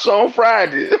 Pops on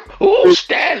Friday. Who's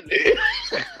Stanley?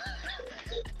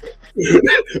 look,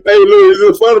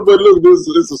 it's funny, but look,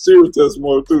 it's a serious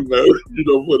testimony too now. You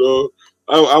know, but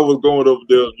I was going up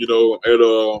there, you know,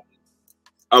 and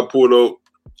I pulled up.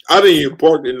 I didn't even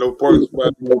park in no parking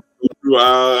spot.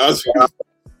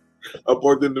 I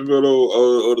parked in the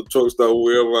middle of the truck stop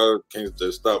wherever I can't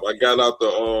just stop. I got out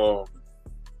the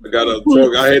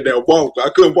truck. I had that walk. I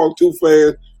couldn't walk too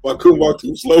fast, but I couldn't walk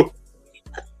too slow.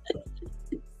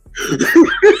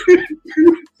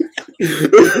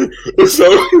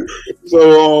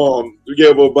 so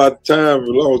yeah, but by the time,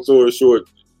 long story short,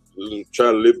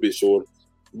 try to live a bit short.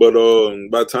 But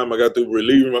by the time I got through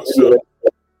relieving myself,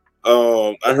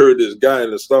 I heard this guy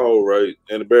in the stall, right,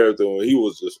 in the bathroom. He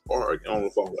was just arguing on the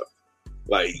phone,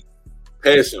 like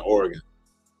passion arguing.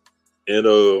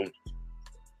 And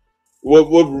what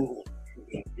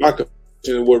my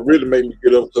confession, what really made me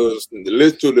get up, because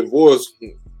listen to the voice,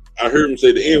 I heard him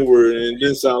say the N word, and it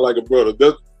didn't sound like a brother.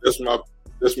 That's my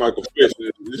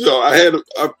confession. So I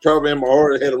probably in my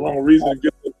heart had a wrong reason to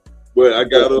get up, but I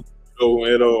got up, you know,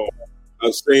 and I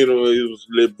seen him. He was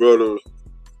a little brother.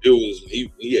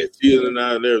 He had tears in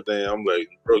eye and everything. I'm like,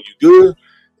 bro, you good?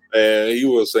 And he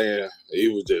was saying he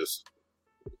was just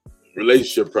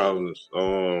relationship problems.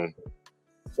 So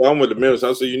I went to minister.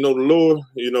 I said, you know the Lord?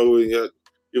 You know, he was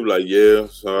like, yeah.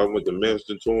 So I went to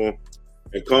minister to him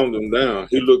and calmed him down.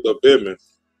 He looked up at me.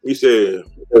 He said,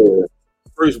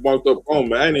 first walked up on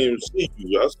me, I didn't even see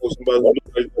you. I saw somebody who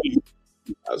looked like you.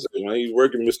 I said, man, he's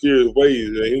working mysterious ways.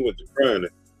 And he went to crying.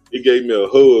 He gave me a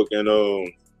hug, and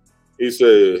he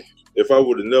said, if I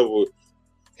would have never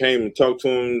came and talked to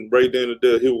him right then and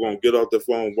there, he was going to get off the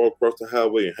phone, walk across the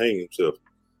highway, and hang himself.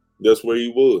 That's where he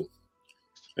was.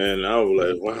 And I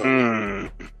was like, wow.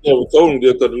 I never told him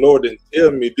this because the Lord didn't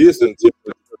tell me this until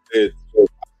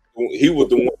he was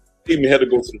the one who even had to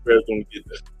go to the bathroom to get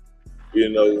that. You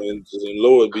know, and the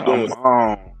Lord be doing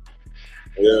on.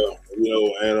 Yeah, you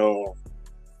know, and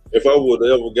if I would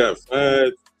have ever got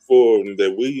fined for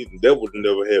that weed, that would have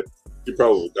never happened.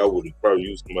 I would have probably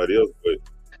used somebody else, but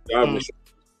God been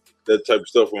that type of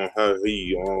stuff on how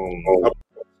he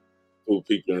to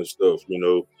people and stuff, you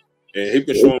know, and he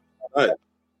been showing my life.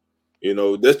 You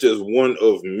know, that's just one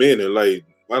of many. Like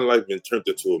my life been turned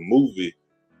into a movie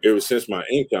ever since my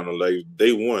encounter. Like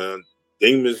day one,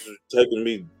 demons taking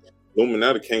me.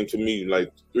 Illuminati came to me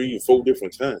like 3 or 4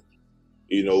 different times.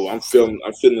 You know, I'm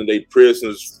feeling their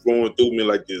presence flowing through me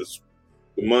like this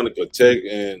demonic attack,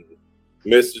 and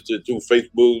messages through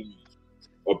Facebook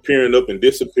appearing up and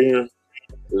disappearing.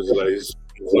 It's like it's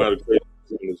a lot of crazy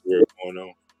things going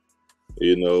on,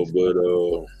 you know. But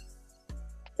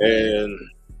and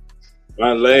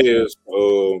my last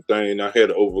thing I had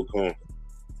to overcome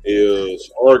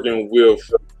is arguing with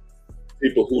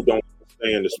people who don't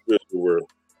understand the spiritual world.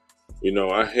 You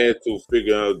know, I had to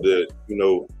figure out that, you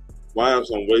know, why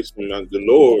I'm wasting my, the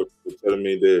Lord was telling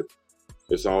me that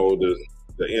it's all the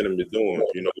enemy doing,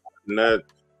 you know, not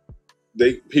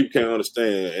people can't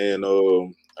understand. And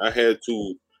I had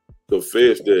to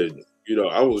confess that, you know,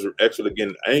 I was actually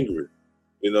getting angry,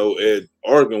 you know, at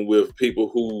arguing with people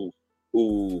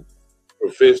who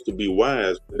profess to be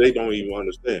wise, but they don't even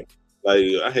understand. Like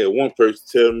I had one person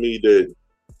tell me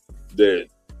that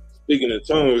speaking in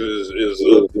tongues is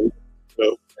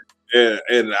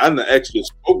and I actually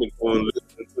spoken to him,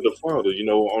 listening to the Father, you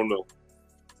know,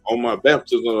 on my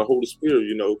baptism of the Holy Spirit,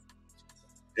 you know,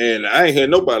 and I ain't had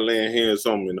nobody laying hands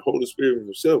on me, and the Holy Spirit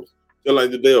himself, just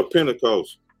like the day of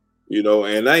Pentecost, you know,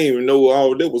 and I didn't even know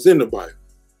all that was in the Bible.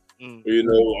 You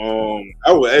know,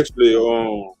 I was actually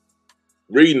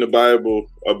reading the Bible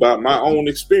about my own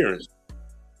experience.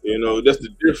 You know, that's the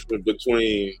difference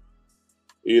between,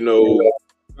 you know,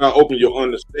 I open your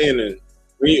understanding.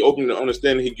 When you open the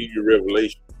understanding, he give you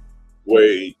revelation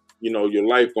where, you know, your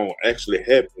life gonna actually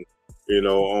happen. You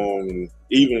know,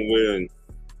 even when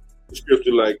the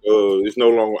scripture like it's no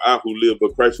longer I who live,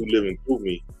 but Christ who living through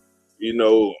me. You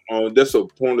know, that's a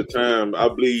point of time. I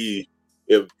believe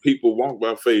if people walk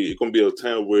by faith, it's gonna be a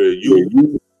time where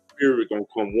you spirit gonna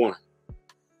come one,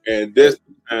 and that's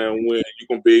the time when you're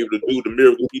gonna be able to do the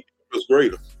miracle he did plus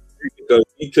greater, because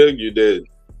he tell you that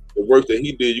the work that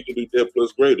he did, you can do that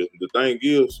plus greater. The thing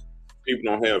is,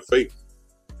 people don't have faith.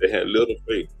 They had little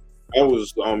faith. I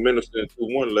was ministering to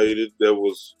one lady that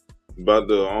was about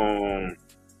to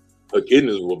her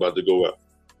kidneys were about to go out,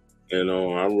 and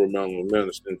I remember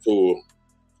ministering to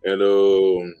her, and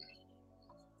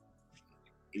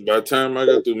by the time I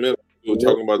got through ministering, we were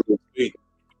talking about the feet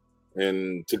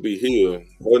and to be healed.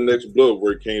 Her next blood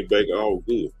work came back all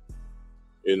good,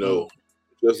 you know,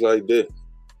 just like that.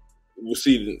 We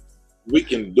see we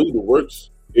can do the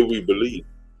works if we believe.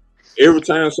 Every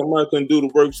time somebody couldn't do the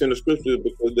works in the scriptures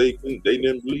because they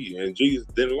didn't believe, and Jesus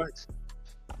didn't like it,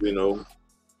 you know.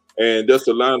 And that's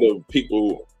a lot of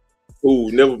people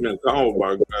who never been called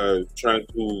by God trying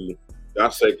to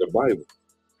dissect the Bible,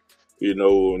 you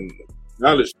know. And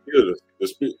knowledge kills the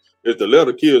spirit. If the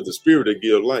letter kills the spirit, that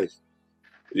gives life,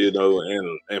 you know.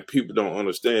 And people don't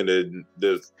understand that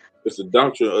it's the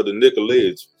doctrine of the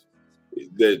Nicolaitans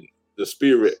that the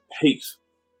spirit hates,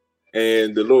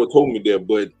 and the Lord told me that,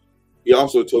 but He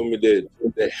also told me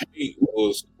that hate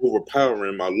was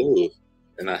overpowering my love,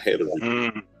 and I had to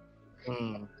repent.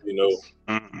 You know,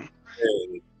 and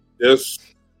it's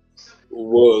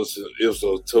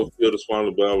a tough pill to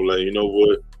swallow, but I was like, you know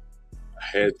what, I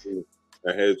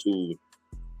had to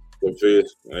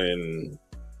confess and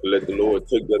let the Lord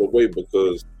take that away,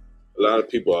 because a lot of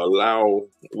people allow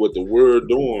what the word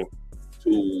doing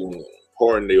to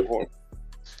harden their heart.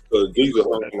 Because Jesus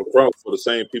hung on the cross for the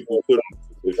same people who put him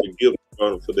to forgive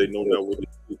them, for they know not what they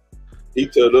do. He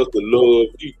told us to love.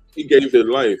 He gave his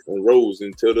life and rose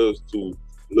and told us to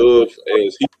love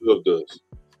as he loved us.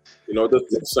 You know, that's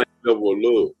the same level of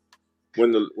love.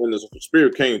 When the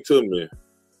Spirit came to me,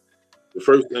 the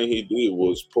first thing he did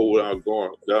was pour out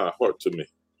God's heart to me.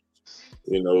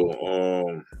 You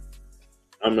know,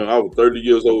 I mean, I was 30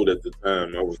 years old at the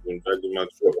time. I was going back to my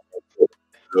truck.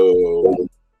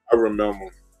 I remember,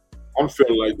 I'm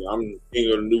feeling like I'm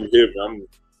king of the new heaven. I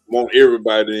want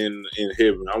everybody in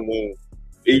heaven. I want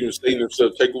even Satan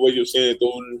himself, take away your sin,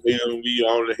 throw it in hell, and we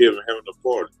all in heaven having a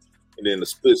party. And then a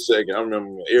split second, I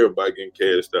remember everybody getting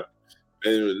cast out.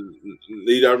 And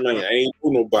I ain't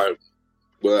do nobody,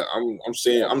 but I'm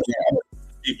saying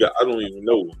people I don't even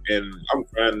know, and I'm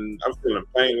crying. I'm feeling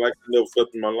pain like I never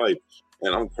felt in my life,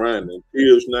 and I'm crying, and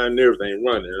tears now and everything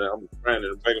running, and I'm crying in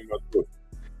the back of my throat,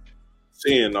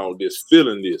 seeing all this,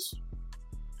 feeling this,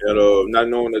 and not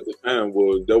knowing at the time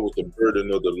that was the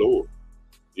burden of the Lord,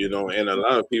 you know. And a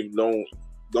lot of people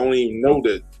don't even know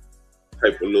that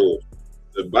type of love.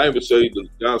 The Bible says that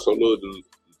God so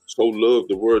loved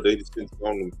the world that He sent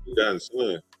on the begotten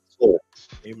Son. So,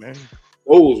 amen.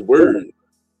 Those words,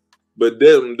 but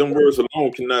them words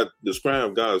alone cannot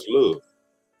describe God's love.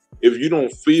 If you don't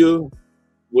feel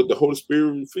what the Holy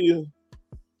Spirit will feel,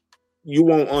 you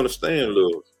won't understand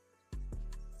love.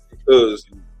 Because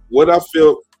what I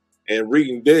felt and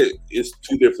reading that is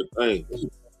two different things.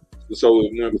 So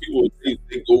when people they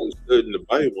go and study the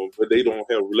Bible, but they don't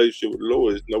have a relationship with the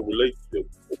Lord, it's no relationship.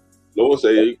 The Lord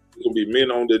say there's gonna be men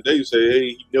on that day say, hey,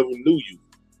 He never knew you.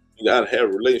 You gotta have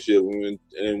a relationship,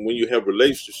 and when you have a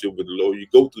relationship with the Lord, you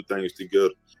go through things together.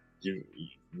 You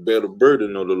bear the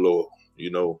burden of the Lord.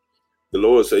 You know, the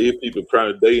Lord say if people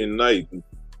cry day and night,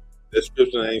 that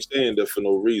scripture ain't saying that for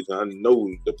no reason. I know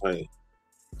the pain.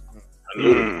 I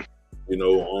know, you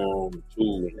know,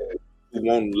 to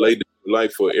want to lay down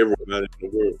life for everybody in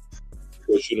the world,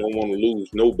 because you don't want to lose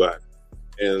nobody.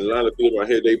 And a lot of people out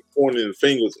here, they pointing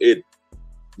fingers at.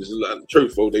 There's a lot of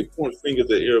church folk. They point fingers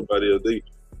at everybody else. They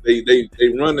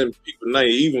running people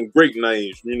names, even great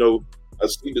names. You know, I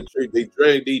see the church. They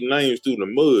drag these names through the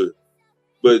mud,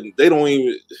 but they don't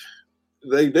even.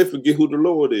 They forget who the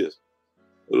Lord is.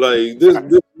 Like this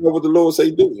is what the Lord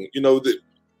say do. You know, that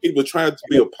people try to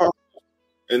be apostles,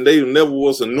 and they never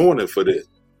was anointed for that.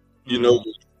 You know,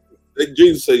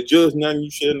 Jesus say, "Judge not, you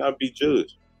shall not be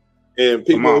judged." And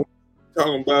people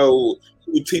talking about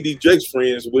who T.D. Jakes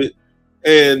friends with,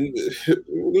 and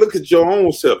look at your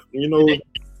own self. You know,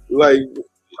 like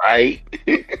right.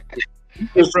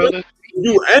 Brother,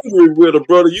 you angry with a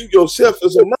brother, you yourself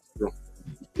is a murderer.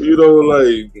 You know,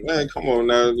 like, man, come on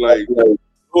now. Like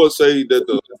Lord say that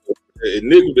the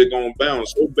iniquity gonna bound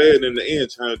so bad in the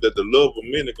end time that the love of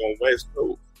men are gonna wax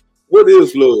cold. What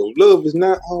is love? Love is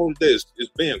not all this.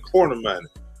 It's being corner-minded,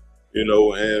 you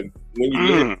know. And when you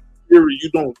live here, you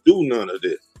don't do none of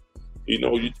that. You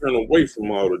know, you turn away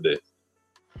from all of that.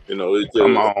 You know, it's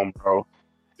come on, bro.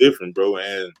 Different, bro.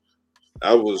 And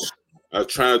I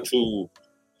tried to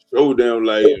show them,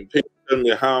 like, and people tell me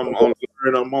how I'm on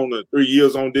the 3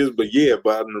 years on this, but I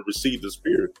done received the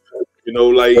Spirit. You know,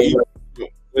 like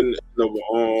in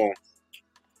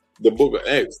the book of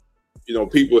Acts, you know,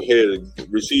 people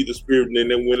had received the Spirit and then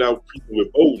they went out preaching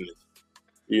with boldness,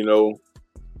 you know,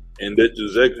 and that's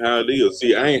exactly how it is.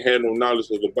 See, I ain't had no knowledge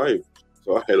of the Bible,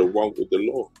 so I had to walk with the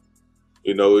Lord.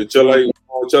 You know, it's just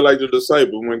like the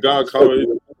disciple. When God called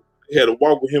him, he had to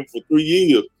walk with him for 3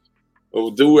 years,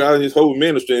 or do out his whole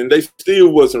ministry, and they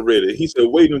still wasn't ready. He said,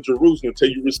 wait in Jerusalem until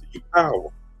you receive power.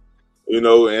 You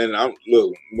know, and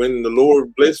look, when the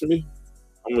Lord bless me,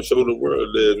 I'm gonna show the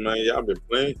world that, man, y'all been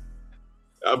playing.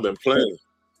 Y'all been playing.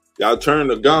 Y'all turned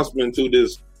the gospel into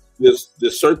this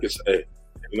circus act.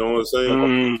 You know what I'm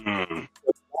saying?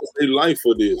 They life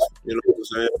for this. You know what I'm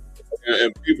saying?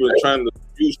 And people are trying to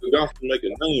use the gospel to make a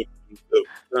name for themselves.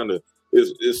 Trying to,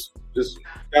 it's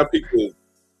got people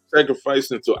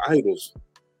sacrificing to idols.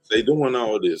 They doing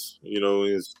all this. You know,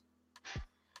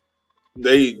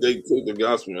 they took the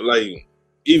gospel, like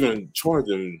even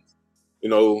charging. You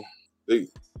know,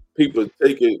 people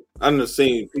take it. I've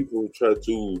seen people try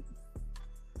to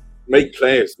make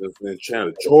classes and try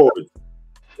to charge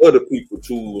other people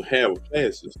to have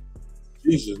classes.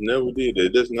 Jesus never did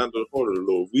that. That's not the heart of the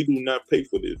Lord. We do not pay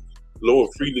for this. Lord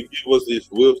freely give us this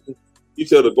wisdom. He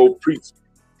said to go preach,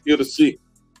 heal the sick,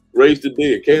 raise the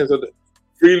dead, cast out the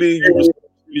freely you receive,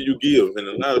 freely you give. And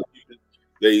a lot of people,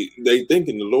 they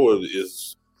thinking the Lord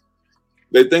is,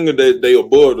 they thinking that they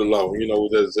above the law. You know,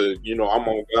 that's I'm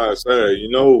on God's side. You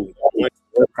know,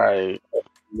 right?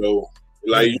 You know,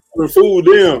 like you can fool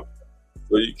them,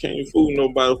 but you can't fool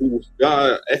nobody who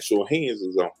God actual hands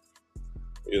is on.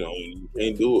 You know, you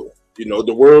can't do it. You know,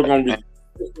 the world gonna be,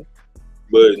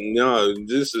 but no,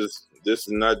 this is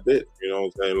not that. You know what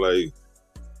I'm saying? Like,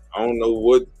 I don't know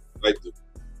what. Like,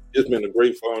 it's been a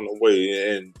great falling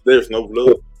away, and there's no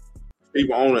love.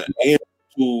 People on the end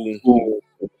to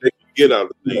they can get out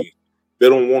of things. They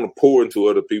don't want to pour into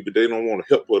other people. They don't want to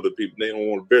help other people. They don't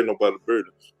want to bear nobody's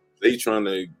burden. They trying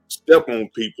to step on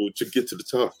people to get to the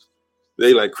top.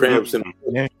 They like crabs in the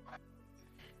water.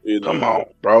 You know? Come on,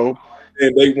 bro.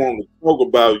 And they want to talk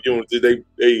about unity.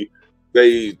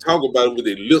 They talk about it with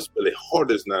their lips, but their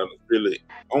heart is not really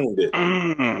on that.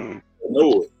 They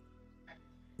know it.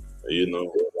 You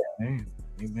know.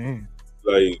 Amen.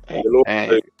 Like the Lord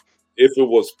said, if it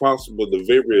was possible, the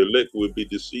very elect would be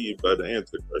deceived by the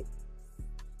Antichrist.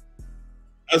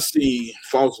 I see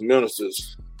false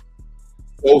ministers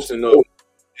boasting up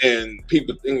and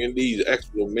people thinking these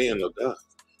actual men of God.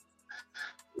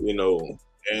 You know.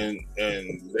 And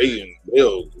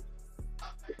they'll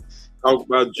talk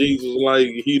about Jesus like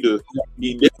he did.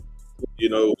 You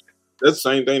know, that's the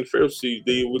same thing the Pharisees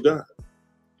did with God.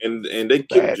 And they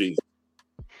killed Jesus.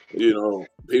 You know,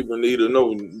 people need to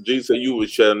know. Jesus said you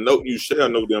shall know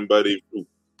them by their fruit.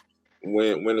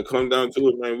 When it comes down to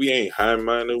it, man, we ain't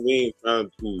high-minded. We ain't trying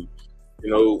to,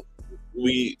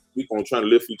 we gonna try to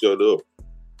lift each other up.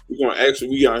 We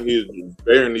out here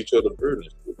bearing each other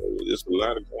burdens. There's a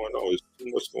lot of going on. There's too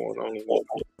much going on in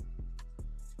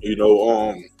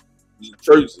the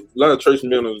church. A lot of church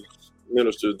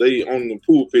ministers, they on the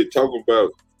pulpit talking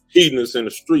about heathenness in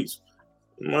the streets.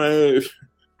 Man,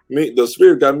 the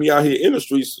Spirit got me out here in the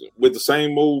streets with the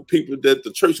same old people that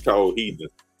the church called heathen.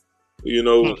 You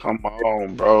know, come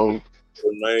on, bro,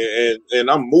 man, and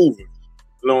I'm moving.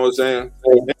 You know what I'm saying?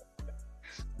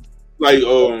 Like,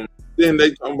 then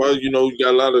they talking about, you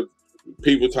got a lot of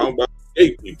people talking about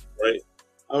gay people, right?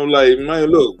 I'm like, man,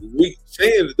 look, we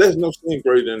saying that there's no sin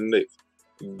greater than the next.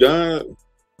 God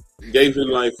gave his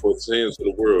life for sins of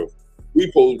the world. We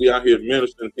supposed to be out here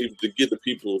ministering people to get the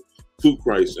people to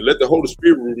Christ and let the Holy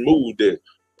Spirit remove that.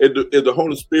 If the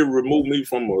Holy Spirit remove me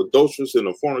from an adulterous and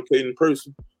a fornicating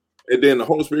person, and then the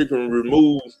Holy Spirit can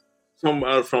remove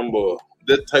somebody from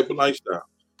that type of lifestyle.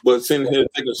 But sitting here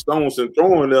taking stones and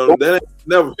throwing them, that ain't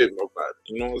never hit nobody.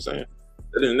 You know what I'm saying?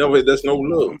 That ain't never hit. That's no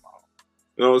love. You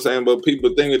know what I'm saying? But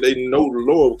people think they know the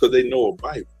Lord because they know a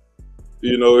Bible.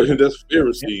 You know, and that's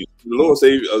Pharisees. The Lord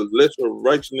said, let your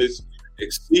righteousness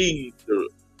exceed the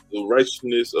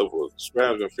righteousness of a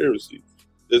scribe and Pharisee.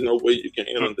 There's no way you can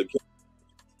enter the kingdom.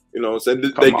 You know what I'm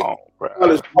saying? They get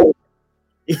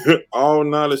all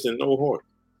knowledge and no heart.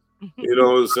 You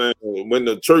know what I'm saying? When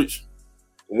the church,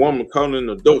 a woman caught in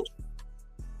adultery,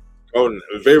 caught in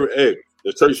a very act,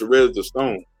 the church raised the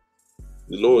stone.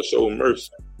 The Lord showed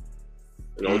mercy.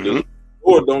 You know, the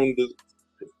Lord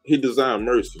he designed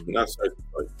mercy, not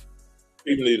sacrifice.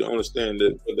 People need to understand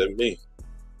that what that means.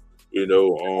 You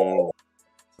know,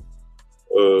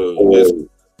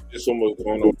 there's so much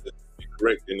going on that's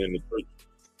correcting in the church,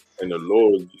 and the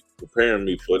Lord is preparing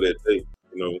me for that day.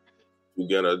 You know, we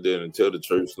get out there and tell the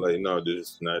church like, no, this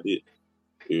is not it.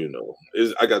 You know,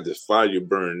 I got this fire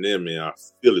burning in me. I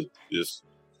feel it. It's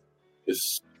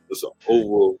an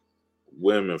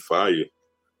overwhelming fire.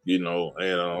 You know,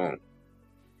 and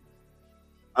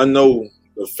I know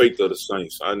the faith of the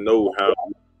saints. I know how to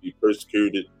be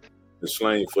persecuted and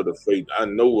slain for the faith. I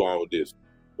know all this,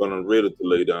 but I'm ready to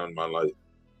lay down my life.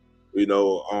 You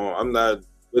know, I'm not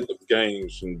with the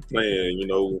games and playing. You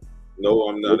know, no,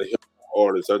 I'm not a hip hop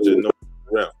artist. I just know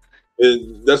rap.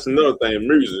 And that's another thing.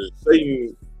 Music,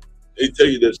 Satan. They tell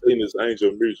you that Satan is angel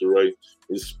of music, right?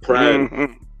 It's pride.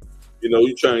 You know,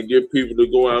 you trying to get people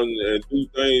to go out and do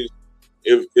things.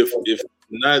 If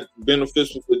not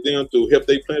beneficial for them to help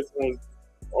their platform,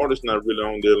 artists not really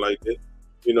on there like that.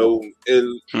 You know,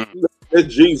 and Hmm. that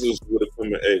Jesus would have come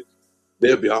and act,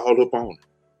 they'll be all up on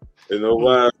it. You know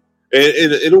why?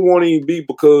 And it won't even be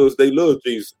because they love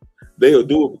Jesus. They'll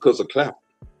do it because of clout.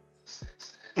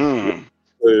 Mm.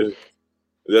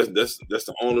 That's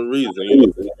the only reason. You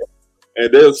know?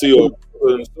 And they'll see a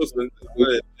brother and sister, and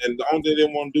the only thing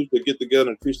they want to do is to get together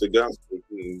and preach the gospel.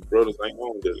 And brothers ain't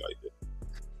on there like that.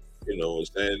 You know what I'm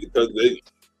saying? Because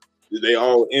they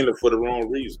all in it for the wrong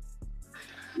reason.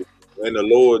 And the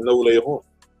Lord know their heart.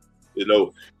 You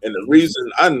know, and the reason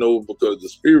I know because the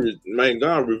Spirit, man,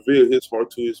 God revealed His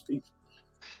heart to His people.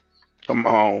 Come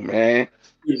on, man.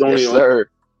 You don't Yes, even sir.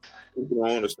 people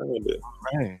don't understand that.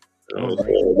 Right. You know, All so,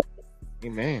 right.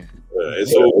 Amen. and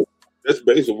so that's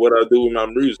basically what I do with my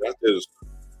music.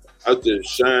 I just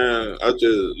shine. I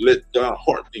just let God's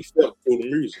heart be felt through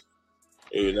the music.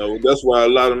 You know, that's why a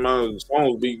lot of my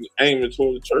songs be aiming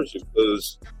toward the churches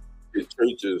because the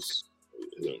churches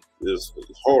is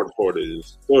hard-hearted,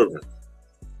 is stubborn.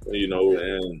 You know,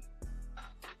 and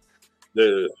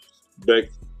the back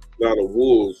a lot of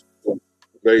wolves,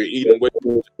 they eating away.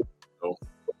 You know,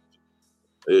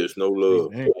 there's no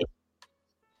love. Amen.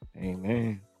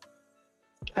 Amen.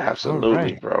 Absolutely,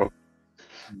 right. bro.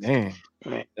 Man,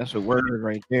 Man. that's a word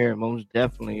right there. Most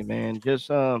definitely, man.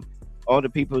 Just all the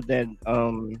people that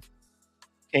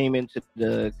came into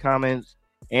the comments.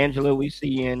 Angela, we see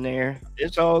you in there.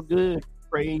 It's all good.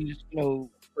 Praise,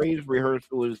 praise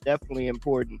rehearsal is definitely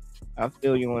important. I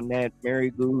feel you on that. Mary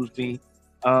Gooseby,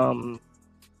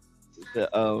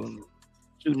 the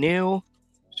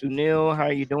Sunil, how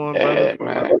you doing, Yeah,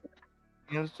 brother?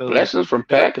 man. So Blessings from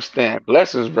Pakistan.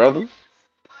 Blessings, brother.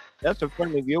 that's a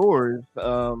friend of yours,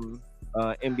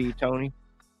 MB Tony.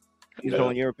 He's Yeah.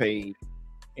 on your page.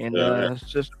 And Yeah.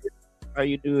 sister, how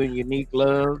you doing? Unique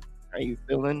Love, how you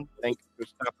feeling? Thank you for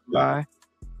stopping by.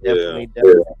 Definitely.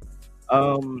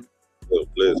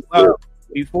 Bless.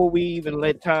 Before we even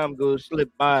let time go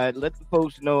slip by, let the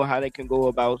folks know how they can go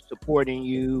about supporting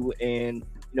you, and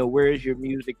where is your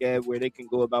music at, where they can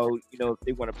go about, if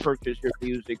they want to purchase your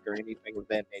music or anything of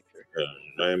that nature.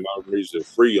 Man, my music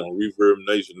free on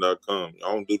ReverbNation.com.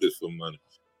 I don't do this for money.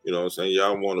 You know what I'm saying?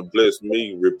 Y'all want to bless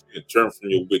me, repent, turn from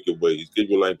your wicked ways, give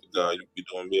your life to God. You be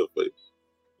doing me a favor.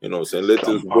 You know what I'm saying? Let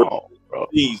this word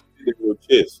seeds get in your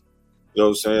chest. You know what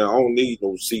I'm saying? I don't need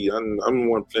no seed. I'm the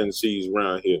one planting seeds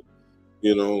around here.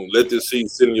 You know, let this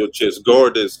seed sit in your chest.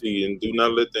 Guard that seed and do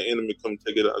not let the enemy come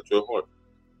take it out your heart.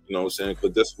 You know what I'm saying?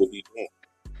 Because that's what he wants.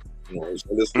 You know what I'm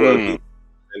saying? That's what I do.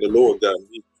 And the Lord got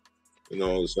me. You know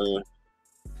what I'm saying?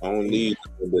 I don't need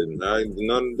that.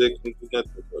 None of that can do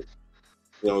nothing for me.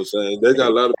 You know what I'm saying? They got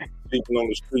a lot of people on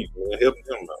the street, man. Help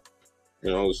them out. You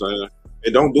know what I'm saying?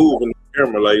 And don't do it from the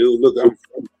camera like, oh, look, I'm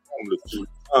homeless.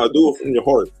 Do it from your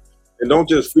heart. And don't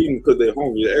just feed them because they're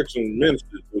hungry. Actually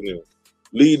minister to them.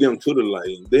 Lead them to the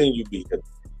light. And then you be happy.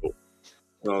 You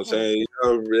know what I'm saying?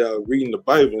 Y'all reading the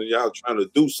Bible and y'all trying to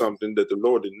do something that the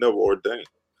Lord had never ordained.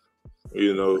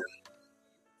 You know,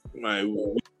 man,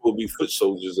 we will be foot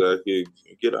soldiers out here.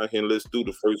 Get out here and let's do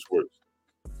the first works.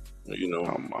 You know,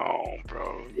 come on,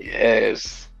 bro.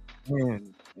 Yes.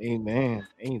 Amen.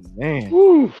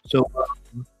 Woo. So,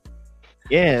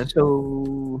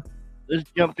 so let's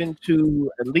jump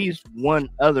into at least one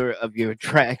other of your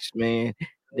tracks, man.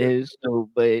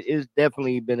 But it's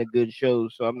definitely been a good show,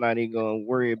 so I'm not even gonna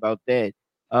worry about that.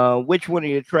 Which one of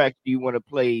your tracks do you want to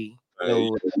play? One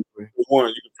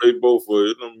you can play both of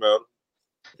it. It don't matter.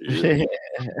 Yeah.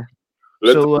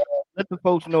 Let the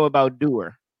folks know about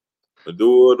Doer. The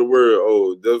Doer of the Word.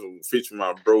 Oh, that's featuring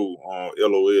my bro on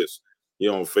LOS. He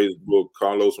on Facebook,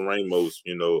 Carlos Ramos.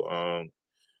 You know,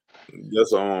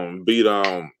 that's beat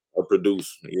I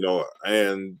produced. You know,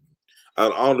 and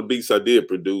all the beats I did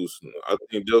produce, I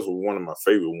think those were one of my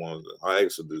favorite ones. I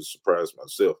actually surprised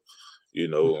myself. You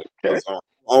know, I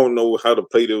don't know how to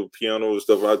play the piano and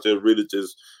stuff. I just really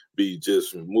be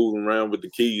moving around with the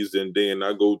keys, and then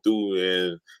I go through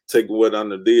and take what I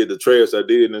did, the trash I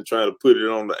did, and try to put it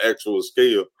on the actual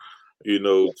scale. You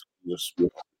know, to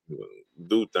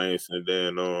do things. And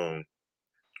then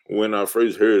when I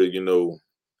first heard it, you know,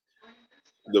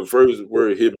 the first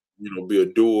word hit, be a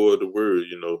doer of the word,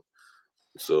 you know.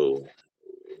 So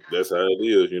that's how it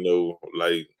is, you know.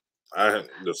 Like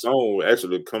the song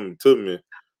actually coming to me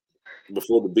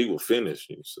before the beat was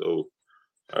finished. So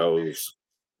I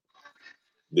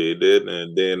did that,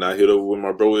 and then I hit up with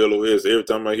my bro LOS. Every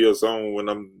time I hear a song when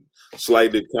I'm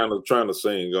slightly kind of trying to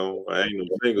sing on, I ain't no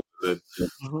singer,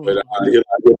 but I hit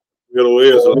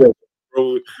LOS,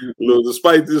 bro,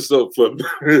 despite this stuff for me.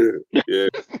 Yeah.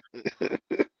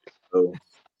 So,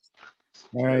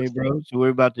 all right, bro. So we're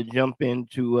about to jump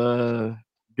into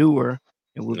doer,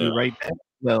 and we'll be right back.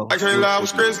 Well, I can't lie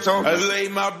with Crystal. I lay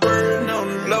my burden on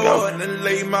the Lord and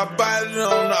lay my body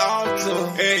on the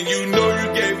altar. And you know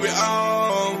you gave it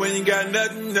all when you got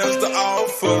nothing else to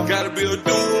offer. Gotta be a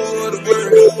doer of the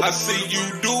word. I see you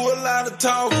do a lot of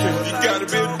talking. You gotta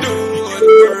be a doer of the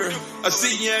word. I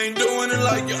see you ain't doing it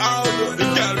like you ought to. You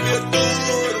gotta be a doer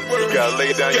of the word. You gotta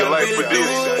lay down your life for this.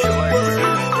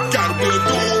 Gotta be a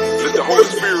doer. Let the Holy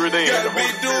Spirit in. Gotta be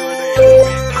a doer.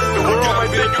 The world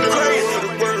might think you crazy.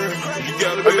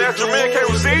 A natural man can't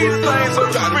receive the things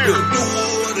of the Spirit.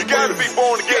 You gotta be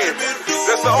born again.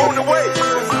 That's the only way.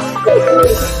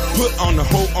 Put on the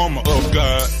whole armor of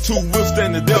God to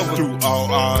withstand the devil through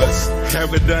all odds.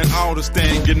 Have it done all to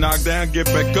stand, get knocked down, get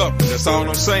back up. That's all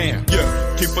I'm saying.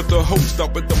 Yeah, keep with the hope,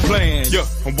 stop with the plan. Yeah,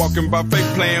 I'm walking by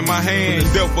faith, playing my hand.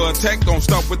 The devil attack, don't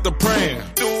stop with the praying.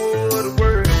 Do the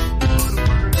word.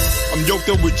 I'm yoked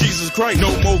up with Jesus Christ, no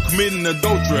more committing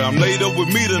adultery. I'm laid up with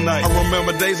me tonight. I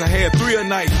remember days I had 3 a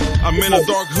night. I'm in a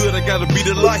dark hood, I gotta be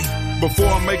the light. Before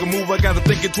I make a move, I gotta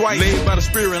think it twice. Laid by the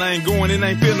Spirit, I ain't going, it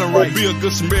ain't feeling right. Be a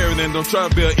good Samaritan, don't try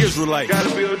to be an Israelite.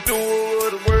 Gotta be a doer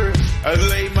of the word. I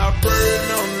lay my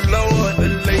burden on the Lord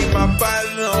and lay my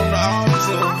body on the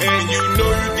altar. And you know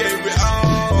you gave it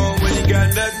all when you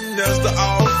got nothing else to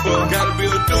offer. Gotta be a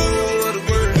doer of the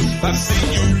word. I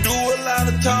see you do a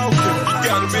lot of talking. You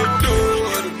gotta be a doer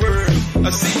of the word. I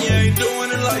see you ain't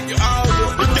doing it like you ought to.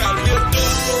 You gotta be a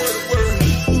doer of the word.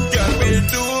 You gotta be a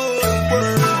doer of the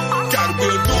word. Gotta be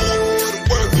a doer of the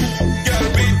word. Gotta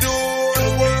be a doer of the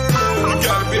word. You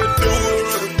gotta be a doer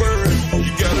of the word.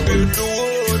 You gotta be a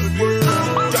doer of the word.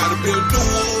 Gotta be a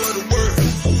doer of the word.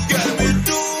 Gotta be a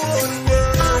doer of the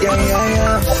word.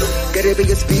 Yeah. Gotta be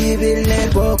a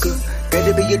spirit-led walker.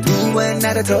 Gotta be a doer,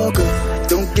 not a talker.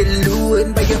 Don't get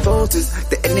lured by your forces.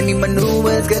 The enemy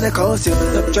maneuvers gonna cost you.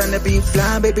 Stop trying to be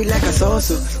fly, baby, like a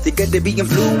saucer. You gotta be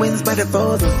influenced by the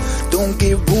Father. Don't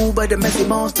get ruled by the messy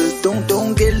monsters.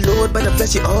 Don't get lured by the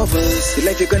fleshy offers. The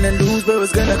life you're gonna lose, bro,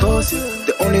 it's gonna cost you.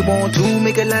 The only one to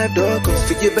make a life darker.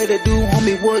 So you better do,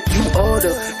 homie, what you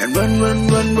order. And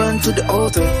run to the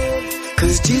altar.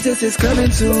 Cause Jesus is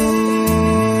coming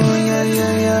soon.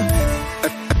 Yeah.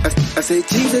 I say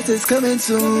Jesus is coming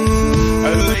soon.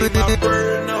 I lay my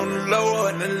burden on the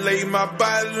Lord and lay my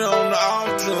body on the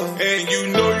altar. And you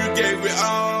know you gave it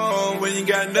all when you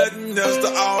got nothing else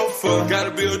to offer. Gotta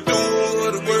be a doer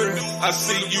of the word. I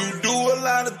see you do a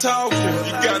lot of talking.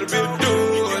 You gotta be a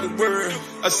doer of the word.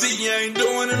 I see you ain't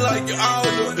doing it like you ought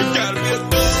to. You gotta be a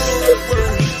doer of the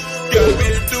word. Gotta be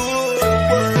a doer of the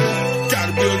word.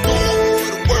 Gotta be a doer of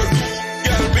the word.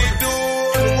 Gotta be a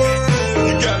doer of the word.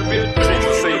 You gotta be a doer.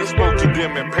 Spoke to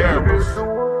them in parables,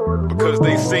 because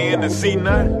they seeing and see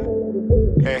not,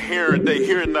 and hearing they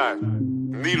hear not,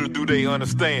 neither do they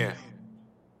understand.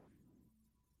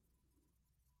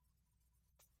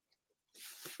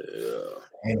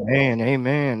 Amen.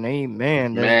 Man.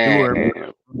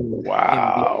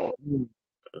 Wow.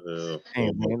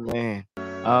 Amen.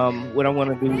 What I want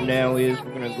to do now is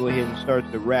we're going to go ahead and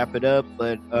start to wrap it up,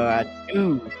 but I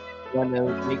do want to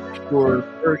make sure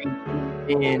 30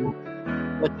 in.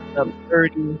 What's up,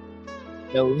 30? You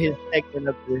know, his segment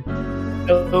of the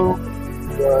show,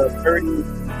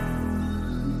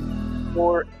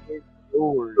 34 is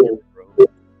yours, bro.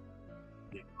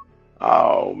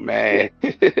 Oh man,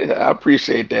 I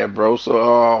appreciate that, bro.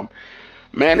 So,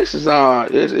 man, this is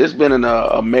it's been an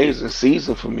amazing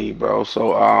season for me, bro.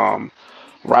 So,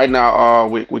 right now,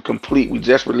 we complete. We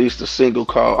just released a single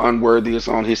called "Unworthy." It's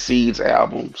on his Seeds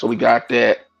album, so we got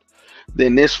that.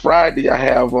 Then this Friday, I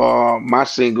have my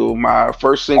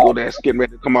first single that's getting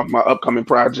ready to come off my upcoming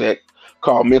project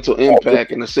called Mental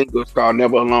Impact, and the single is called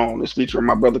Never Alone. It's featuring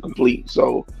my brother Complete.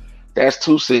 So that's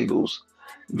 2 singles.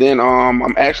 Then I'm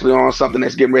actually on something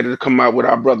that's getting ready to come out with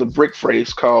our brother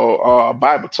Brickface called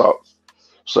Bible Talk.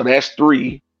 So that's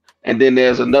 3. And then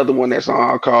there's another one that's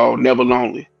on called Never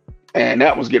Lonely. And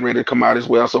that one's getting ready to come out as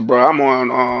well. So, bro, I'm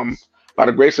on, by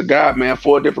the grace of God, man,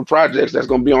 4 different projects that's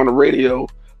going to be on the radio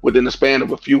within the span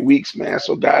of a few weeks, man.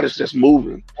 So God is just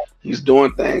moving. He's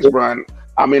doing things, bro. And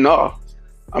I'm in awe,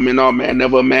 man.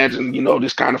 Never imagined,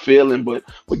 this kind of feeling, but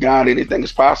with God, anything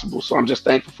is possible. So I'm just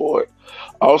thankful for it.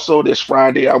 Also, this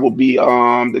Friday, I will be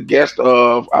the guest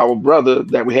of our brother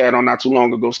that we had on not too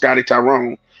long ago, Scotty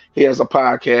Tyrone. He has a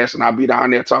podcast, and I'll be down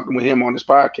there talking with him on his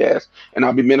podcast, and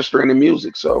I'll be ministering the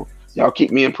music. So y'all keep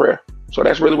me in prayer. So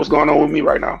that's really what's going on with me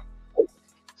right now.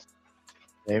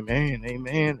 Amen.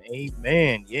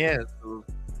 Yeah, so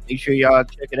make sure y'all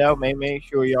check it out, man. Make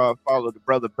sure y'all follow the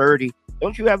brother Birdie.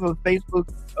 Don't you have a Facebook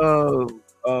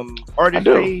artist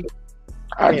page?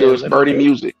 I do. It's Birdie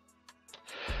Music.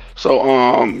 So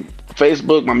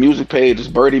Facebook, my music page is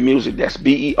Birdie Music. That's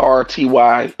BERTYMUSIC.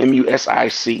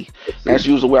 That's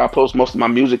usually where I post most of my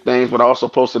music things, but I also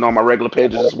post it on my regular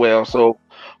pages as well. So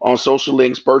on social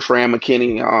links, Bertrand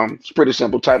McKinney. It's pretty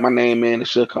simple. Type my name in, it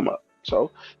should come up.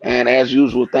 So, and as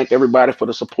usual, thank everybody for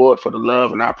the support, for the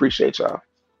love, and I appreciate y'all.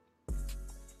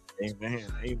 Amen.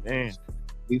 Amen.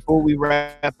 Before we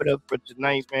wrap it up for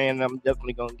tonight, man, I'm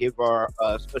definitely going to give our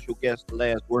special guest the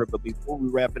last word. But before we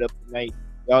wrap it up tonight,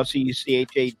 y'all see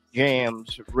CHA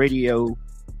Jams Radio,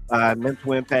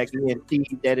 Mental Impact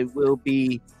ENT, that it will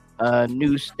be a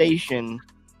new station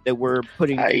that we're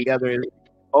putting together.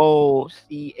 All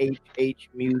CHH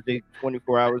music,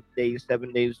 24 hours a day,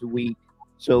 7 days a week.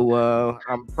 So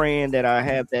I'm praying that I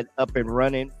have that up and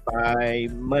running by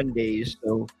Monday.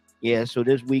 So yeah, so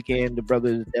this weekend the brother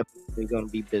is definitely going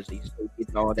to be busy. So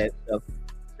getting all that stuff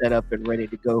set up and ready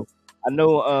to go. I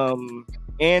know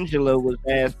Angela was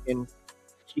asking,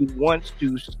 she wants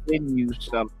to send you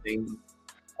something,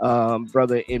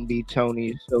 brother NB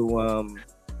Tony. So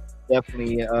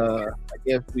definitely, I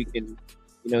guess we can,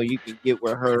 you can get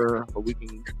with her, or we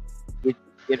can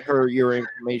get her your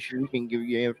information. You can give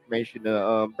your information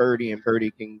to Birdie, and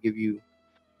Birdie can give you,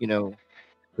 so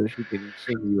she can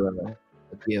send you a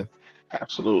gift.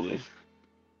 Absolutely.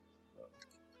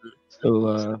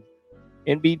 So,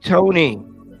 NB Tony,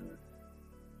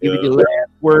 give you the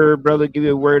last word, brother. Give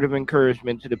you a word of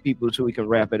encouragement to the people so we can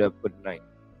wrap it up for tonight.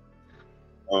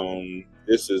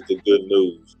 This is the good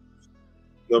news.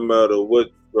 No matter what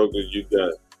struggles you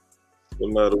got, no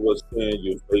matter what stand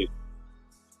you face,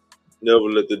 never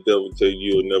let the devil tell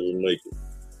you you'll never make it.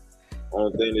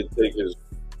 Only thing it takes is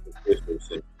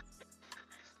consistency.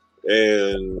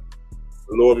 And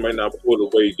the Lord might not pull it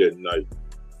away that night.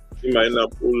 He might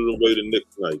not pull it away the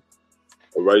next night.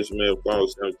 A righteous man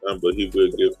falls sometimes, but he will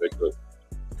get back up.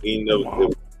 He ain't never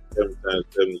given 7 times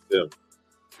 77.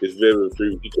 It's very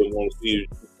true. He just want to see you. You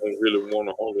don't really want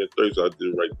to hunger and thirst out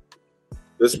there right.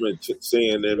 That's been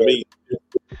saying that me.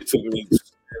 It took me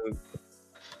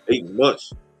 8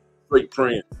 months straight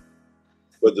praying.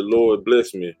 But the Lord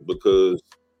blessed me because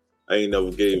I ain't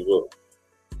never gave up.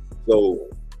 So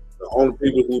the only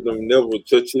people who don't never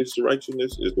touch his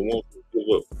righteousness is the ones who give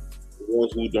up. The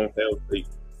ones who don't have faith.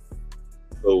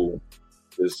 So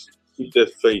just keep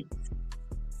that faith.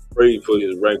 Pray for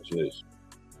his righteousness.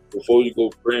 Before you go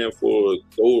praying for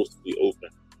doors to be open,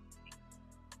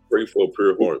 pray for a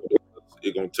pure heart.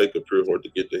 It's going to take a pure heart to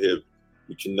get to heaven.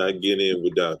 You cannot get in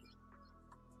without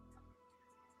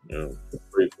it.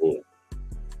 Pray for it.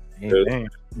 Amen.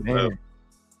 Amen.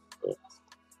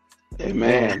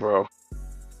 Amen, bro.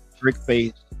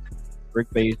 Brickface,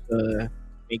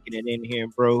 making it in here,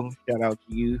 bro. Shout out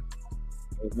to you.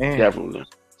 Amen. Definitely.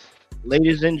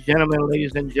 Ladies and gentlemen,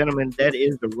 that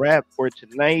is the wrap for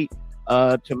tonight.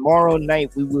 Tomorrow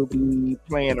night we will be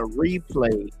playing a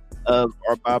replay of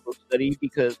our Bible study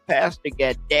because Pastor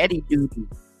got daddy duty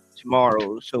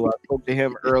tomorrow. So I spoke to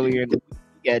him earlier and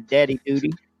he got daddy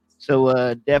duty.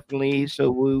 So definitely,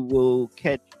 so we will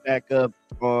catch back up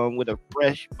with a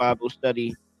fresh Bible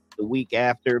study the week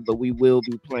after, but we will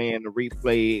be playing a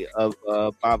replay of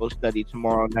Bible study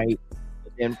tomorrow night.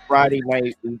 But then Friday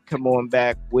night we come on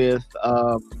back with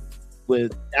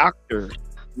Dr.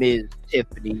 Ms.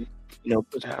 Tiffany,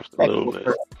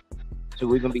 Absolutely. So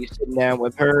we're gonna be sitting down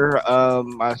with her,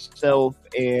 myself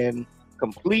and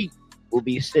Complete will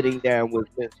be sitting down with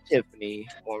Ms. Tiffany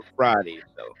on Friday.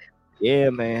 So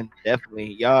yeah, man,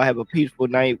 definitely. Y'all have a peaceful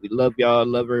night. We love y'all.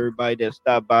 Love everybody that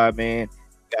stopped by, man.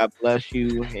 God bless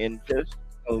you, and just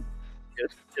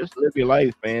live your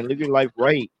life, man. Live your life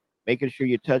right. Making sure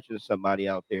you're touching somebody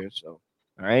out there. So,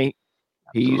 all right,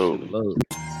 peace and love.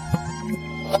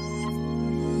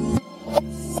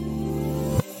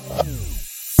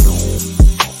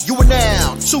 You are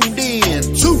now tuned in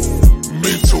to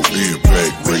Mental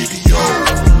Impact Radio.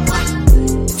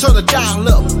 Turn the dial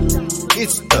up.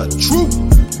 It's the truth.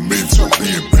 Mental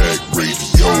Impact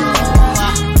Radio.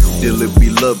 Dearly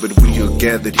beloved, we are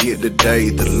gathered here today.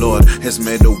 The Lord has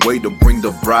made a way to bring the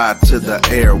bride to the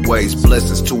airways.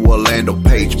 Blessings to Orlando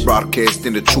Page,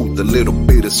 broadcasting the truth, a little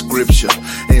bit of scripture,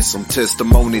 and some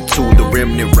testimony to the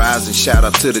remnant rising. Shout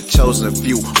out to the chosen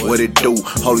few. What it do?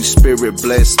 Holy Spirit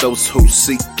bless those who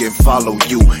seek and follow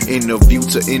you. Interview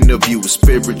to interview,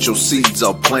 spiritual seeds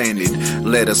are planted.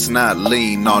 Let us not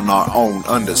lean on our own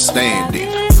understanding.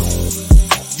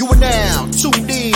 You are now tuned in